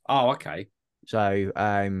 Oh, okay. So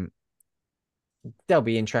they'll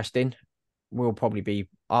be interesting. I'll probably be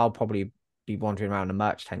wandering around the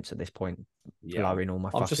merch tents at this point, blowing all my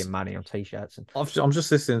fucking money on t-shirts. I'm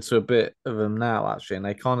just listening to a bit of them now, actually, and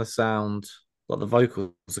they kind of sound like the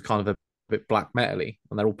vocals are kind of a bit black metal-y,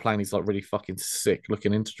 and they're all playing these like really fucking sick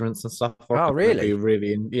looking instruments and stuff. Oh,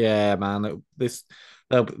 really? Yeah, man. These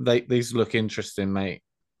look interesting, mate.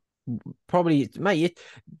 Probably, mate.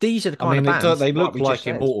 These are the kind of bands. They look like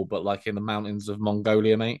Immortal, but like in the mountains of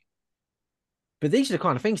Mongolia, mate. But these are the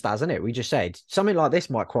kind of things, isn't it? We just said something like this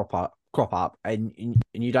might crop up, and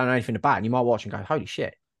you don't know anything about it, and you might watch and go, "Holy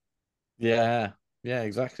shit!" Yeah,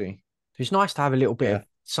 exactly. It's nice to have a little bit of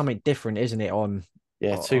something different, isn't it? Right.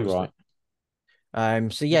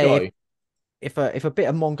 So yeah, if a bit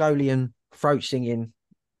of Mongolian throat singing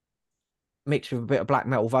mixed with a bit of black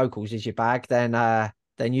metal vocals is your bag, then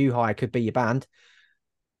Yuhai could be your band.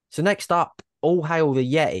 So next up, All Hail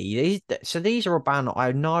the Yeti. These are a band that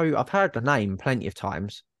I know. I've heard the name plenty of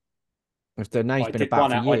times. If the name's been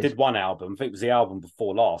about for years. I did one album. I think it was the album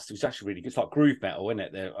before last. It was actually really good. It's like groove metal, isn't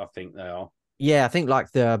it? I think they are. Yeah, I think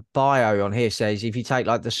like the bio on here says if you take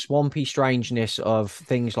like the swampy strangeness of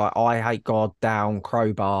things like I Hate God, Down,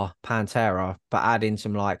 Crowbar, Pantera, but add in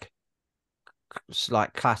some like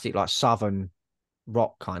classic like southern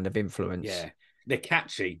rock kind of influence. Yeah. They're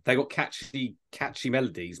catchy. They got catchy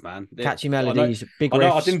melodies, man. Catchy melodies, big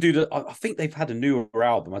riffs. I didn't do I think they've had a newer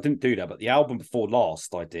album. I didn't do that, but the album before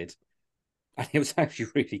last I did. And it was actually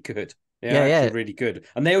really good. Yeah, really good.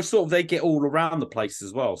 And they get all around the place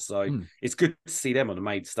as well. So it's good to see them on the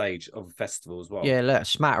main stage of a festival as well. Yeah,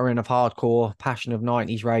 smattering of hardcore, passion of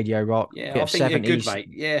 90s radio rock. Yeah, I think 70s. They're good, mate.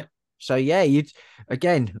 Yeah. So yeah,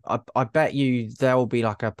 I bet you there'll be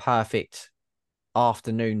like a perfect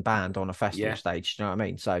afternoon band on a festival stage. Do you know what I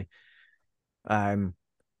mean? So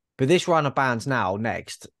but this run of bands now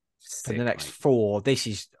next for the next 4,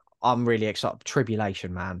 I'm really excited.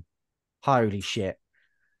 Tribulation, man. Holy shit.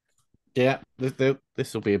 Yeah,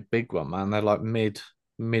 this will be a big one, man. They're like mid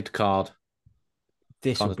card.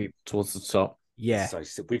 This will be towards the top. Yeah. So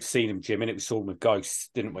we've seen them, Jim, and it was all with Ghosts,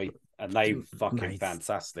 didn't we? And they were fucking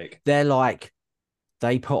fantastic. They're like,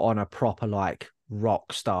 they put on a proper like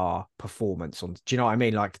rock star performance on. Do you know what I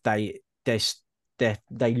mean? Like they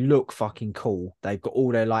look fucking cool. They've got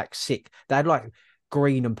all their like sick. They had like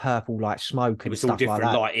green and purple like smoke and stuff like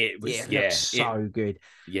that. Like it was so good.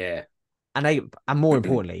 Yeah. And more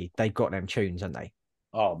importantly, they've got them tunes, haven't they?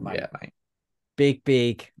 Oh, mate. Yeah, mate.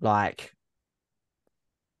 Big, like,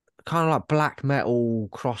 kind of like black metal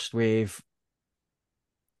crossed with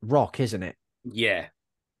rock, isn't it? Yeah.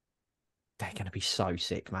 They're going to be so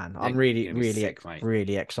sick, man. I'm really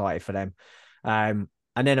excited for them. And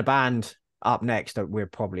then a band up next that we're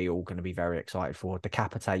probably all going to be very excited for,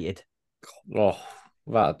 Decapitated. Oh,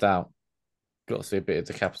 without a doubt. Got to see a bit of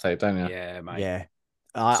Decapitated, don't you? Yeah, mate. Yeah.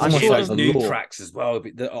 I saw those new tracks as well.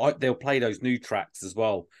 They'll play those new tracks as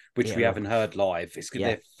well, which we haven't heard live.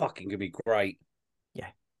 They're fucking gonna be great. Yeah.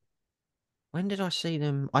 When did I see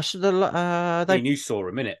them? I saw you saw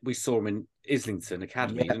them in it. We saw them in Islington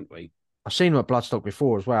Academy, didn't we? I've seen them at Bloodstock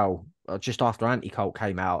before as well. Just after Anti-Cult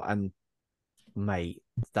came out, and mate,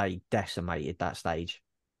 they decimated that stage.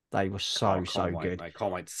 They were so good. I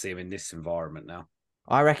can't wait to see them in this environment now.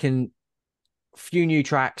 I reckon few new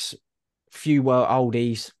tracks, few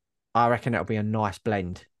oldies. I reckon it'll be a nice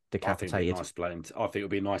blend. Decapitated. I think it'll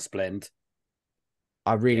be a nice blend.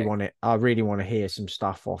 I really want it. I really want to hear some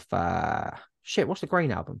stuff off. Shit, what's the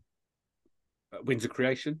Green album? Winds of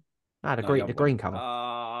Creation. Ah, the green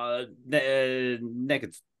cover.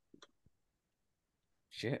 Negative.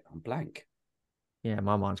 Shit, I'm blank. Yeah,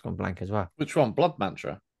 my mind's gone blank as well. Which one? Blood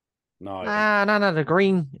Mantra? No. No. The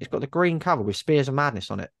green. It's got the green cover with Spears of Madness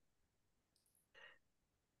on it.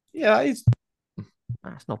 Yeah, it's.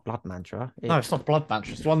 That's not Blood Mantra. No, it's not Blood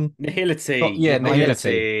Mantra. It's one. Nihility. Yeah,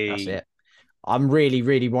 Nihility. That's it. I'm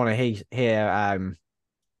really want to hear.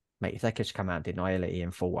 Mate, if they could just come out and did Nihility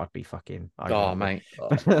in full, I'd be fucking. Mate.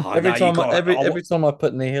 Every time I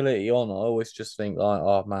put Nihility on, I always just think like,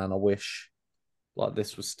 oh man, I wish like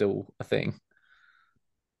this was still a thing.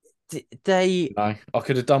 I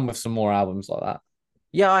could have done with some more albums like that.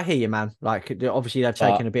 Yeah, I hear you, man. Like, obviously they've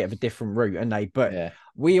taken a bit of a different route, and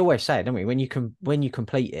we always say it, don't we? When you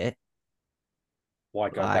complete it, why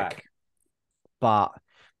go back? But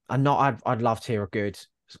I'd love to hear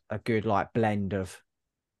a good like blend of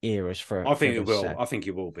eras for. I think it will. I think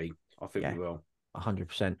it will be. I think we will.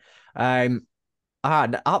 100%.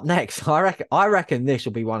 Up next, I reckon this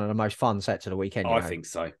will be one of the most fun sets of the weekend. I think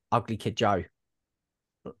so. Ugly Kid Joe.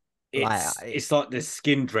 It's like the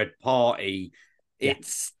Skin Dread party.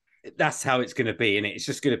 That's how it's going to be, and it's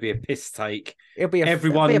just going to be a piss take.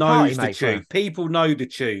 Everyone knows the tune. People know the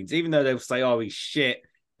tunes, even though they'll say, "Oh, he's shit."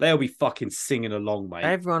 They'll be fucking singing along, mate.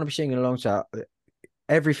 Everyone will be singing along. So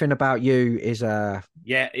Everything About You is a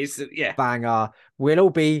banger. We'll all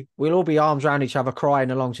be arms around each other,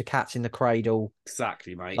 crying along to Cats in the Cradle.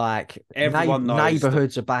 Exactly, mate. Like everyone knows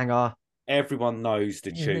Neighborhood's a banger. Everyone knows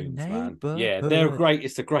the tunes, man. Yeah, they're great.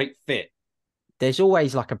 It's a great fit. There's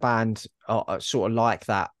always like a band sort of like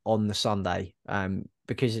that on the Sunday,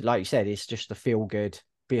 because like you said, it's just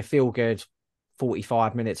be a feel good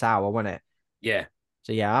 45 minutes, hour, won't it? Yeah.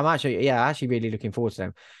 So yeah, I'm actually really looking forward to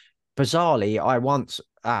them. Bizarrely, I once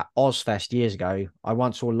at Ozfest years ago, I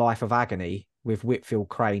once saw Life of Agony with Whitfield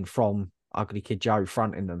Crane from Ugly Kid Joe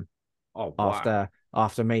fronting them. Oh, wow.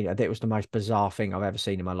 After me, it was the most bizarre thing I've ever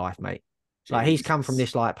seen in my life, mate. Jesus. Like he's come from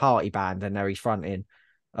this like party band, and now he's fronting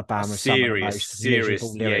a band with serious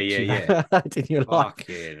lyrics. Yeah. Did you like?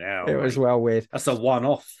 It was well weird. That's a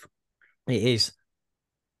one-off. It is.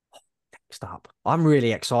 Next up, I'm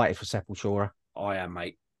really excited for Sepultura. I am,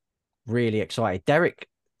 mate. Really excited. Derek,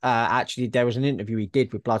 actually, there was an interview he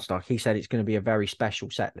did with Bloodstock. He said it's going to be a very special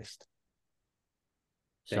set list.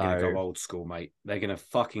 They're going to go old school, mate. They're going to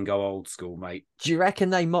fucking go old school, mate. Do you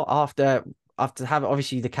reckon they might, after having,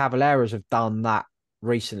 obviously the Cavalieras have done that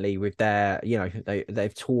recently with their,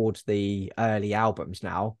 they've toured the early albums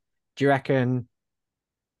now. Do you reckon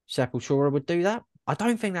Sepultura would do that? I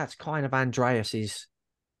don't think that's kind of Andreas's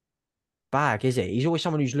bag, is it? He's always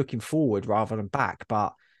someone who's looking forward rather than back.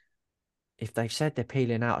 But if they've said they're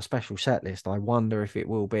peeling out a special set list, I wonder if it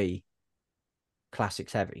will be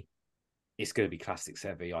classics heavy. It's going to be classics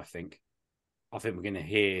heavy, I think. I think we're going to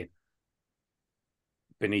hear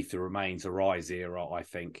Beneath the Remains, Arise era, I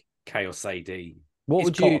think. Chaos AD. What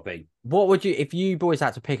would you, if you boys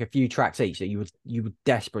had to pick a few tracks each that you were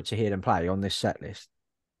desperate to hear them play on this set list?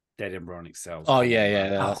 Dead Embryonic Cells. Oh,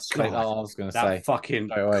 yeah. I was going to say. Fucking,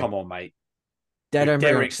 come on, mate. Dead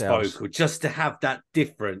Embryonic Cells. Vocal, just to have that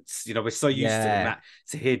difference. We're so used to that.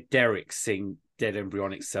 To hear Derek sing Dead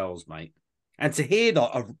Embryonic Cells, mate. And to hear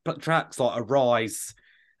tracks like Arise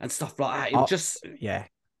and stuff like that,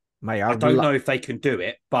 mate. I don't know if they can do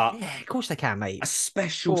it, but of course they can, mate. A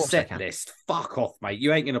special set list. Fuck off, mate.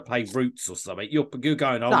 You ain't gonna play Roots or something. You're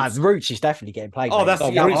going on. Nah, Roots is definitely getting played. Oh, that's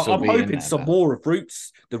I'm hoping some more of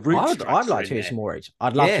Roots. The Roots. I'd like to hear some more.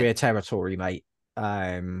 I'd love to hear Territory, mate.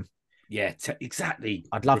 Exactly.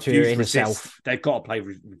 I'd love to hear Inner Self. They've got to play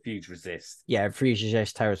Refuse Resist. Yeah, Refuse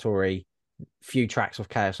Resist, Territory. Few tracks of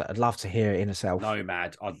Chaos. I'd love to hear Inner Self.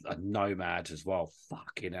 Nomad. Nomad as well.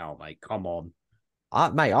 Fucking hell, mate. Come on.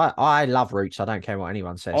 I love Roots. I don't care what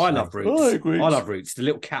anyone says. I love Roots. I love Roots. The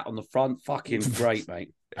little cat on the front. Fucking great,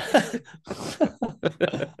 mate. I'm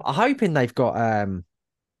hoping they've got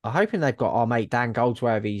our mate Dan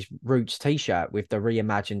Goldsworthy's Roots t-shirt with the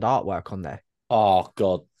reimagined artwork on there. Oh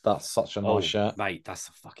God, that's such a nice shirt, mate. That's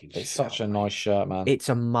a fucking. It's such a nice shirt, man. It's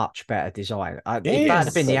a much better design. If that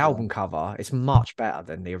had been the album cover, it's much better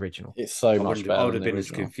than the original. It's so much better. I would have been as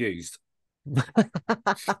confused.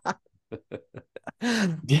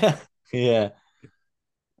 Yeah.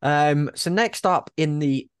 So next up in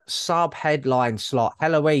the sub-headline slot,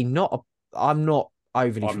 Halloween. I'm not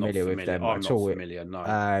overly familiar with them I'm at not all. Familiar,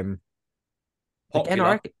 no.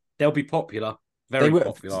 Again, They'll be popular. Very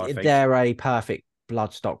popular, I think. They're a perfect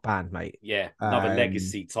Bloodstock band, mate. Yeah, another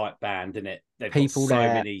legacy type band, isn't it? They've got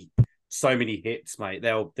so many hits, mate.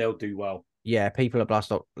 They'll do well. Yeah, people at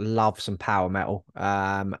Bloodstock love some power metal.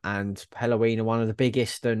 And Halloween are one of the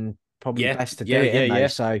biggest and probably best to do it, aren't they?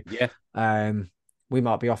 So we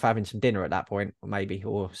might be off having some dinner at that point, maybe,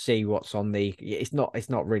 or see what's on the. It's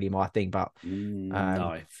not really my thing, but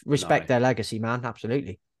respect their legacy, man.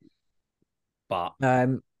 Absolutely. But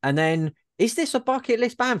and then is this a bucket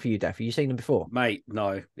list band for you, Def? Have you seen them before, mate?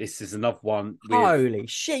 No, this is another one. Holy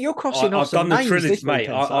shit, you're crossing off. I've done the trilogy, mate.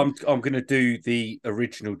 I'm going to do the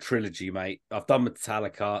original trilogy, mate. I've done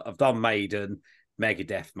Metallica, I've done Maiden,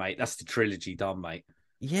 Megadeth, mate. That's the trilogy done, mate.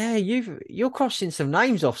 Yeah, you're crossing some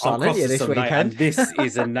names off, son, aren't you, this weekend? And this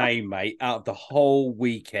is a name, mate, out of the whole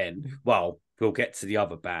weekend. Well, we'll get to the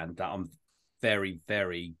other band that I'm very,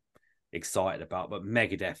 very excited about. But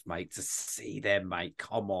Megadeth, mate, to see them, mate,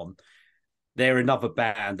 come on. They're another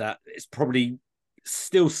band that is probably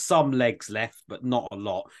still some legs left, but not a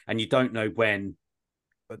lot. And you don't know when.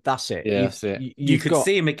 But that's it. Yeah, that's it. You could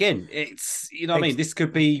see him again. It's what I mean. This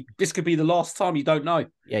could be the last time. You don't know.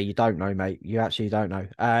 Yeah, you don't know, mate. You actually don't know.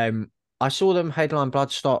 I saw them headline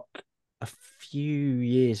Bloodstock a few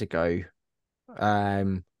years ago.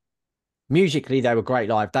 Musically, they were great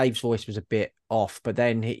live. Dave's voice was a bit off, but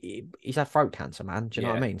then he's had throat cancer, man. Do you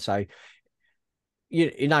know what I mean? So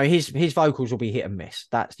you know his vocals will be hit and miss.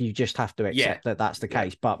 That's you just have to accept that that's the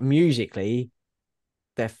case. But musically,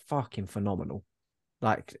 they're fucking phenomenal.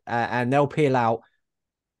 Like, and they'll peel out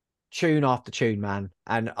tune after tune, man.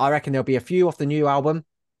 And I reckon there'll be a few off the new album,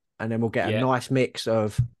 and then we'll get a nice mix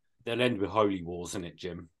of. They'll end with Holy Wars, isn't it,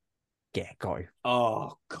 Jim? Yeah, go.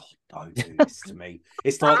 Oh God, don't do this to me.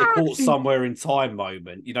 It's like the Caught Somewhere in Time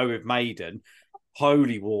moment, you know, with Maiden.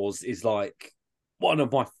 Holy Wars is like one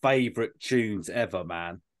of my favourite tunes ever,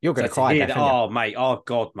 man. You're gonna cry, mate. Oh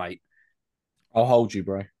God, mate. I'll hold you,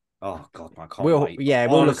 bro. Oh God, I can't wait. Yeah,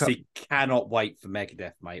 honestly, cannot wait for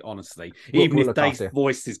Megadeth, mate. Honestly, even if Dave's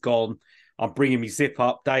voice is gone, I'm bringing me Zip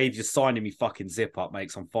Up. Dave, you're signing me fucking Zip Up, mate.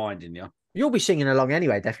 'Cause I'm finding you. You'll be singing along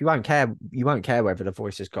anyway, Def. You won't care. You won't care whether the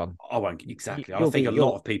voice is gone. I won't exactly. I think a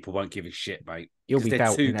lot of people won't give a shit, mate. You'll be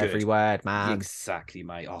belting every word, man. Exactly,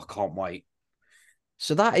 mate. Oh, I can't wait.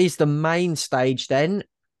 So that is the main stage. Then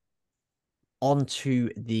onto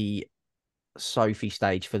the Sophie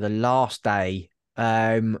stage for the last day.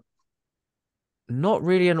 Not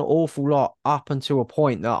really an awful lot up until a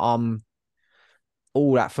point that I'm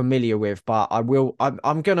all that familiar with, but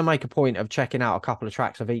I'm going to make a point of checking out a couple of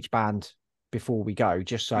tracks of each band before we go,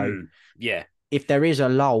 just so if there is a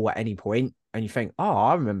lull at any point and you think, oh,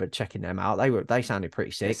 I remember checking them out, they sounded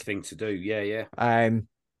pretty sick. Best thing to do, yeah.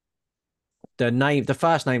 The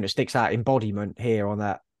first name that sticks out, Embodiment, here on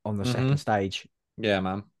the second stage. Yeah,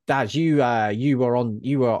 man. Daz, you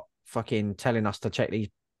were fucking telling us to check these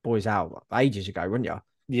boys out ages ago, weren't you?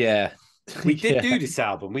 Yeah. We did do this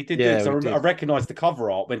album. We did do this. I recognised the cover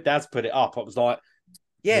art when Daz put it up. I was like,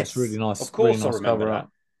 yes, it's really nice. Of course, really nice I remember that. Art.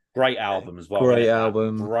 Great album as well. Great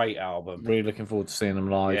album. Really looking forward to seeing them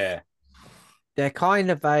live. Yeah. They're kind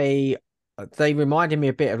of they reminded me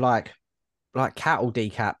a bit of like Cattle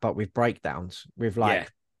Decap, but with breakdowns, with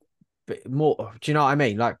bit more. Do you know what I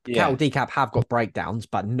mean? Like Cattle Decap have got breakdowns,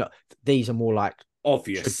 but no, these are more like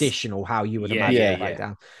obvious, traditional, how you would imagine a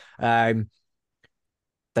breakdown.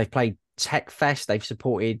 They've played Tech Fest. They've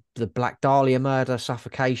supported the Black Dahlia murder,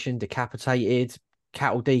 Suffocation, Decapitated,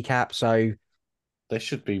 Cattle Decap. So they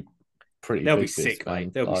should be pretty. They'll be sick,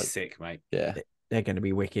 mate. They'll be sick, mate. Yeah, they're going to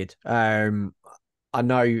be wicked. I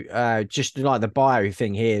know, just like the bio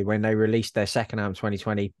thing here, when they released their second album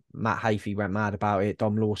 2020, Matt Hafey went mad about it.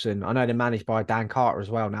 Dom Lawson. I know they're managed by Dan Carter as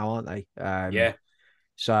well now, aren't they?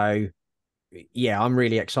 So yeah, I'm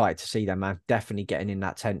really excited to see them, man. Definitely getting in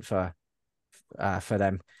that tent for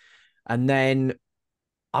them. And then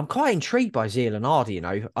I'm quite intrigued by Zeal and Hardy, you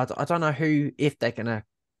know. I don't know if they're going to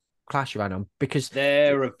clash around them, because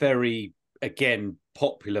they're a very, again,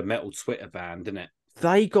 popular metal Twitter band, isn't it?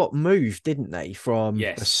 They got moved, didn't they, from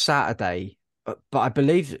the Saturday? But I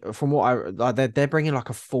believe from what they're bringing like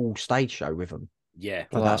a full stage show with them. Yeah,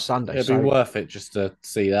 for that Sunday. It'd be worth it just to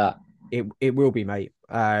see that. It will be, mate.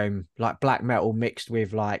 Like black metal mixed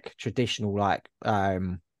with like traditional, like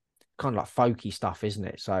kind of like folky stuff, isn't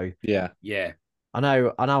it? So yeah. I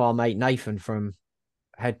know our mate Nathan from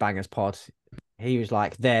Headbangers Pod. He was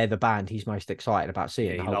like, they're the band he's most excited about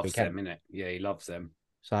seeing the whole weekend. Them, innit? Yeah, he loves them.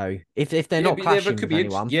 So if they're not clashing with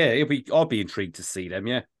anyone, I'll be intrigued to see them.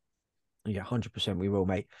 Yeah, 100% we will,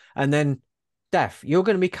 mate. And then, Def, you're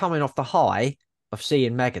going to be coming off the high of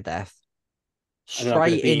seeing Megadeth.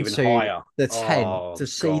 straight into the tent to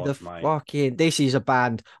see God, the mate. fucking. This is a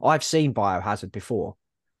band I've seen Biohazard before.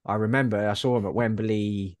 I remember I saw them at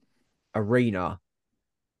Wembley Arena,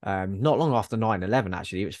 not long after 9/11.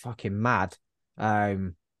 Actually, it was fucking mad.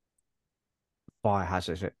 Biohazard,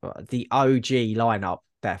 the OG lineup,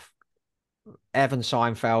 Def. Evan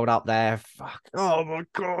Seinfeld up there. Fuck. Oh my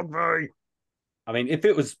god, mate. I mean, if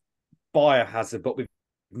it was Biohazard, but with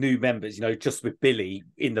new members, just with Billy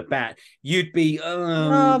in the band, you'd be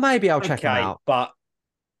maybe I'll check them out. But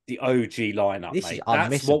the OG lineup, this mate, is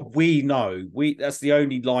that's what we know. That's the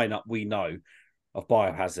only lineup we know of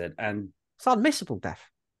Biohazard, and it's unmissable, Def.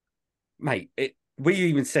 Mate, we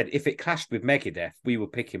even said if it clashed with Megadeth, we were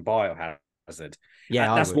picking Biohazard.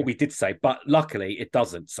 Yeah, that's what we did say. But luckily, it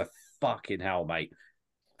doesn't. So fucking hell, mate.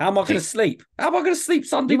 How am I going to sleep? How am I going to sleep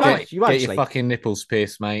Sunday night? You won't get your fucking nipples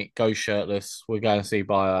pierced, mate. Go shirtless. We're going to see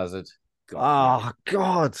Biohazard. God.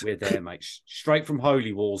 We're there, mate. Straight from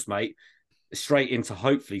Holy Wars, mate. Straight into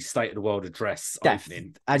hopefully State of the World address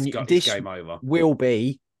opening. And this game over. Will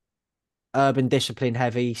be Urban Discipline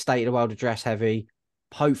heavy, State of the World address heavy,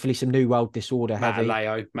 hopefully some New World Disorder heavy.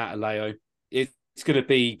 Mataleo. It's going to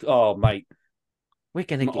be, mate. We're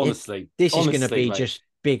going to honestly. This is going to be, mate, just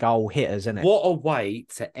big old hitters, isn't it? What a way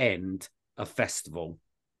to end a festival.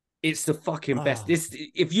 It's the fucking best.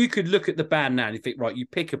 If you could look at the band now and you think, right, you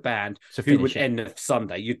pick a band who would end the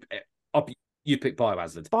Sunday, you'd pick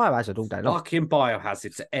Biohazard. Biohazard all day long. Fucking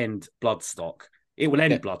Biohazard to end Bloodstock. It will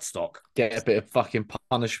end Bloodstock. Get a bit of fucking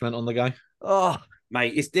punishment on the go. Oh,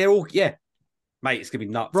 mate, they're all mate. It's gonna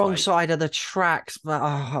be nuts. Wrong side of the tracks,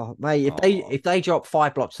 but mate, if they drop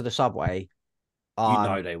 5 blocks to the subway,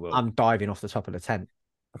 they will. I'm diving off the top of the tent.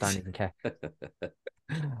 I don't even care.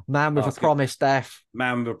 Man with a promise, Def.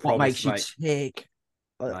 Man with a promise. What makes you mate. tick?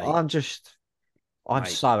 I'm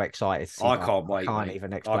so excited. I can't wait. I can't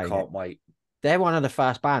even explain. I can't wait. They're one of the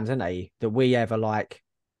first bands, aren't they, that we ever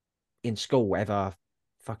in school ever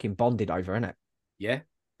fucking bonded over, innit? Yeah,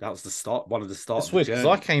 that was the start. One of the starts. It's weird because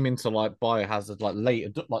I came into Biohazard later,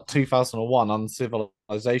 2001.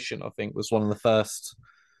 Uncivilization, I think, was one of the first.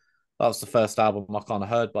 That was the first album I kind of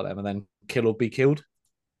heard by them, and then Kill or Be Killed.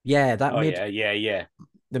 Yeah, that yeah.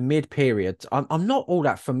 The mid period. I'm not all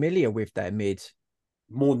that familiar with their mid.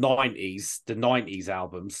 More 90s, the 90s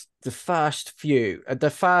albums. The first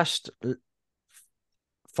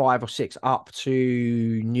 5 or 6 up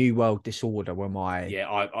to New World Disorder were my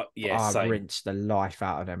I rinsed the life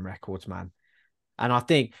out of them records, man. And I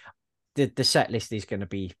think the set list is going to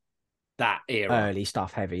be that era, early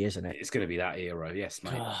stuff heavy, isn't it? It's going to be that era, yes,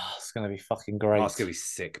 mate. It's going to be fucking great. It's going to be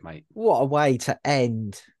sick, mate. What a way to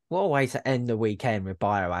end the weekend with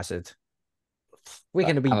Biohazard. We're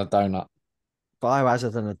going to be and a donut.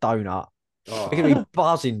 Biohazard and a donut. We're going to be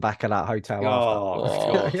buzzing back at that hotel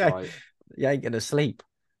after. God, you ain't going to sleep.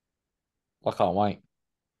 I can't wait.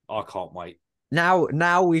 I can't wait. Now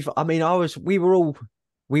we were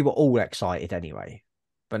all excited anyway.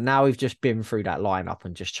 But now we've just been through that lineup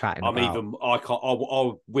and just chatting.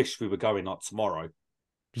 I wish we were going tomorrow.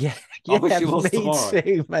 Yeah, I wish it was tomorrow,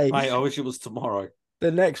 too, mate. I wish it was tomorrow. The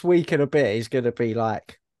next week and a bit is going to be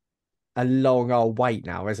like a long old wait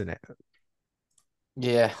now, isn't it?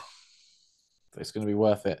 Yeah, it's going to be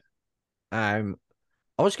worth it. I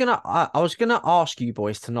was gonna ask you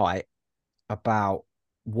boys tonight about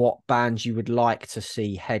what bands you would like to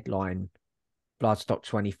see headline Bloodstock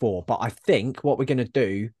 24, but I think what we're going to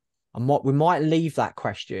do, and what we might leave that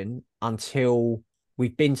question until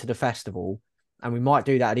we've been to the festival, and we might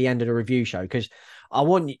do that at the end of the review show, because I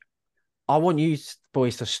want you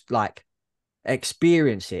boys to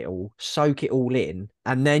experience it all, soak it all in,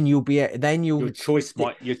 and then your choices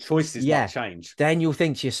might change. Then you'll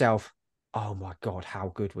think to yourself, oh my god,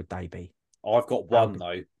 how good would they be? I've got one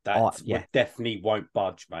though that definitely won't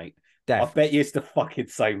budge, mate. I bet you it's the fucking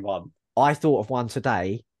same one. I thought of one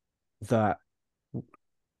today that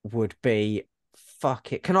would be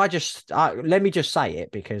it. Can I just let me just say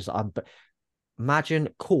it, because imagine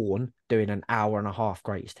Korn doing an 1.5-hour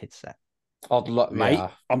greatest hits set. Mate,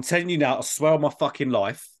 I'm telling you now, I swear on my fucking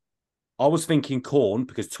life, I was thinking Korn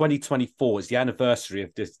because 2024 is the anniversary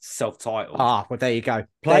of the self-titled. Well, there you go.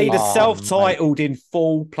 Play the self-titled in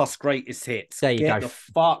full plus greatest hits. There you go. Get the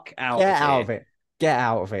fuck out of it. Get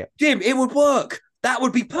out of it. Jim, it would work. That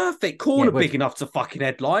would be perfect. Korn are big enough to fucking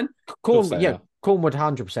headline. Korn would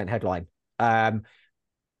 100% headline.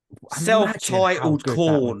 Self-titled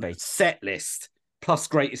Korn set list plus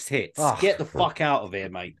greatest hits. Get the fuck out of here,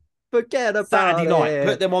 mate. Forget about Saturday night.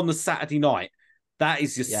 Put them on the Saturday night. That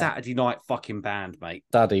is your Saturday night fucking band, mate.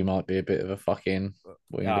 Daddy might be a bit of a fucking...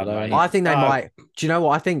 I think they might... Do you know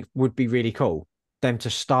what I think would be really cool? Them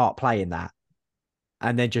to start playing that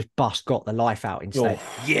and then just got the life out instead.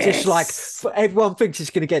 Oh, yes. Just like everyone thinks it's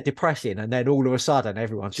going to get depressing, and then all of a sudden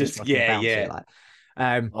everyone's just fucking bouncing. Like,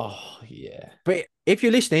 oh yeah. But if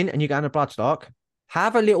you're listening and you're going to Bloodstock,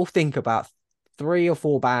 have a little think about 3 or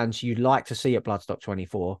 4 bands you'd like to see at Bloodstock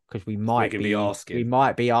 24, because we might be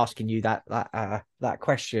asking you that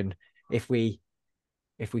question if we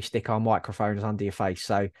stick our microphones under your face.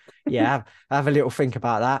 So yeah, have a little think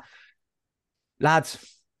about that,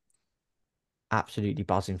 lads. Absolutely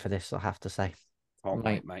buzzing for this, I have to say. Oh,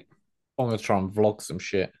 mate. I'm gonna try and vlog some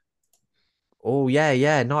shit. Oh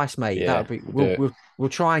yeah, nice, mate. Yeah, that'll be. We'll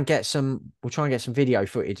try and get some. We'll try and get some video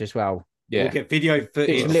footage as well. Yeah, we'll get video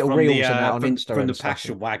footage, little from reels the, and that on Insta from and the stuff.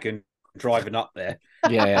 passion wagon driving up there.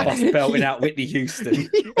 Yeah, bus belting out Whitney Houston.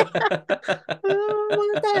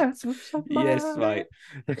 Yes, mate.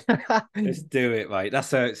 Let's do it, mate.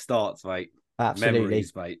 That's how it starts, mate. Absolutely,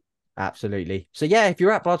 memories, mate. Absolutely. So yeah, if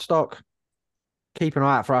you're at Bloodstock, keep an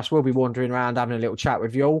eye out for us. We'll be wandering around having a little chat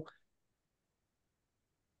with you all.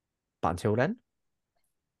 But until then,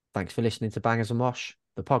 thanks for listening to Bangers and Mosh,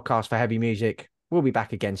 the podcast for heavy music. We'll be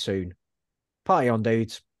back again soon. Party on,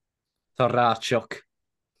 dudes. Tarachok.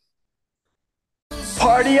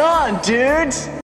 Party on, dudes!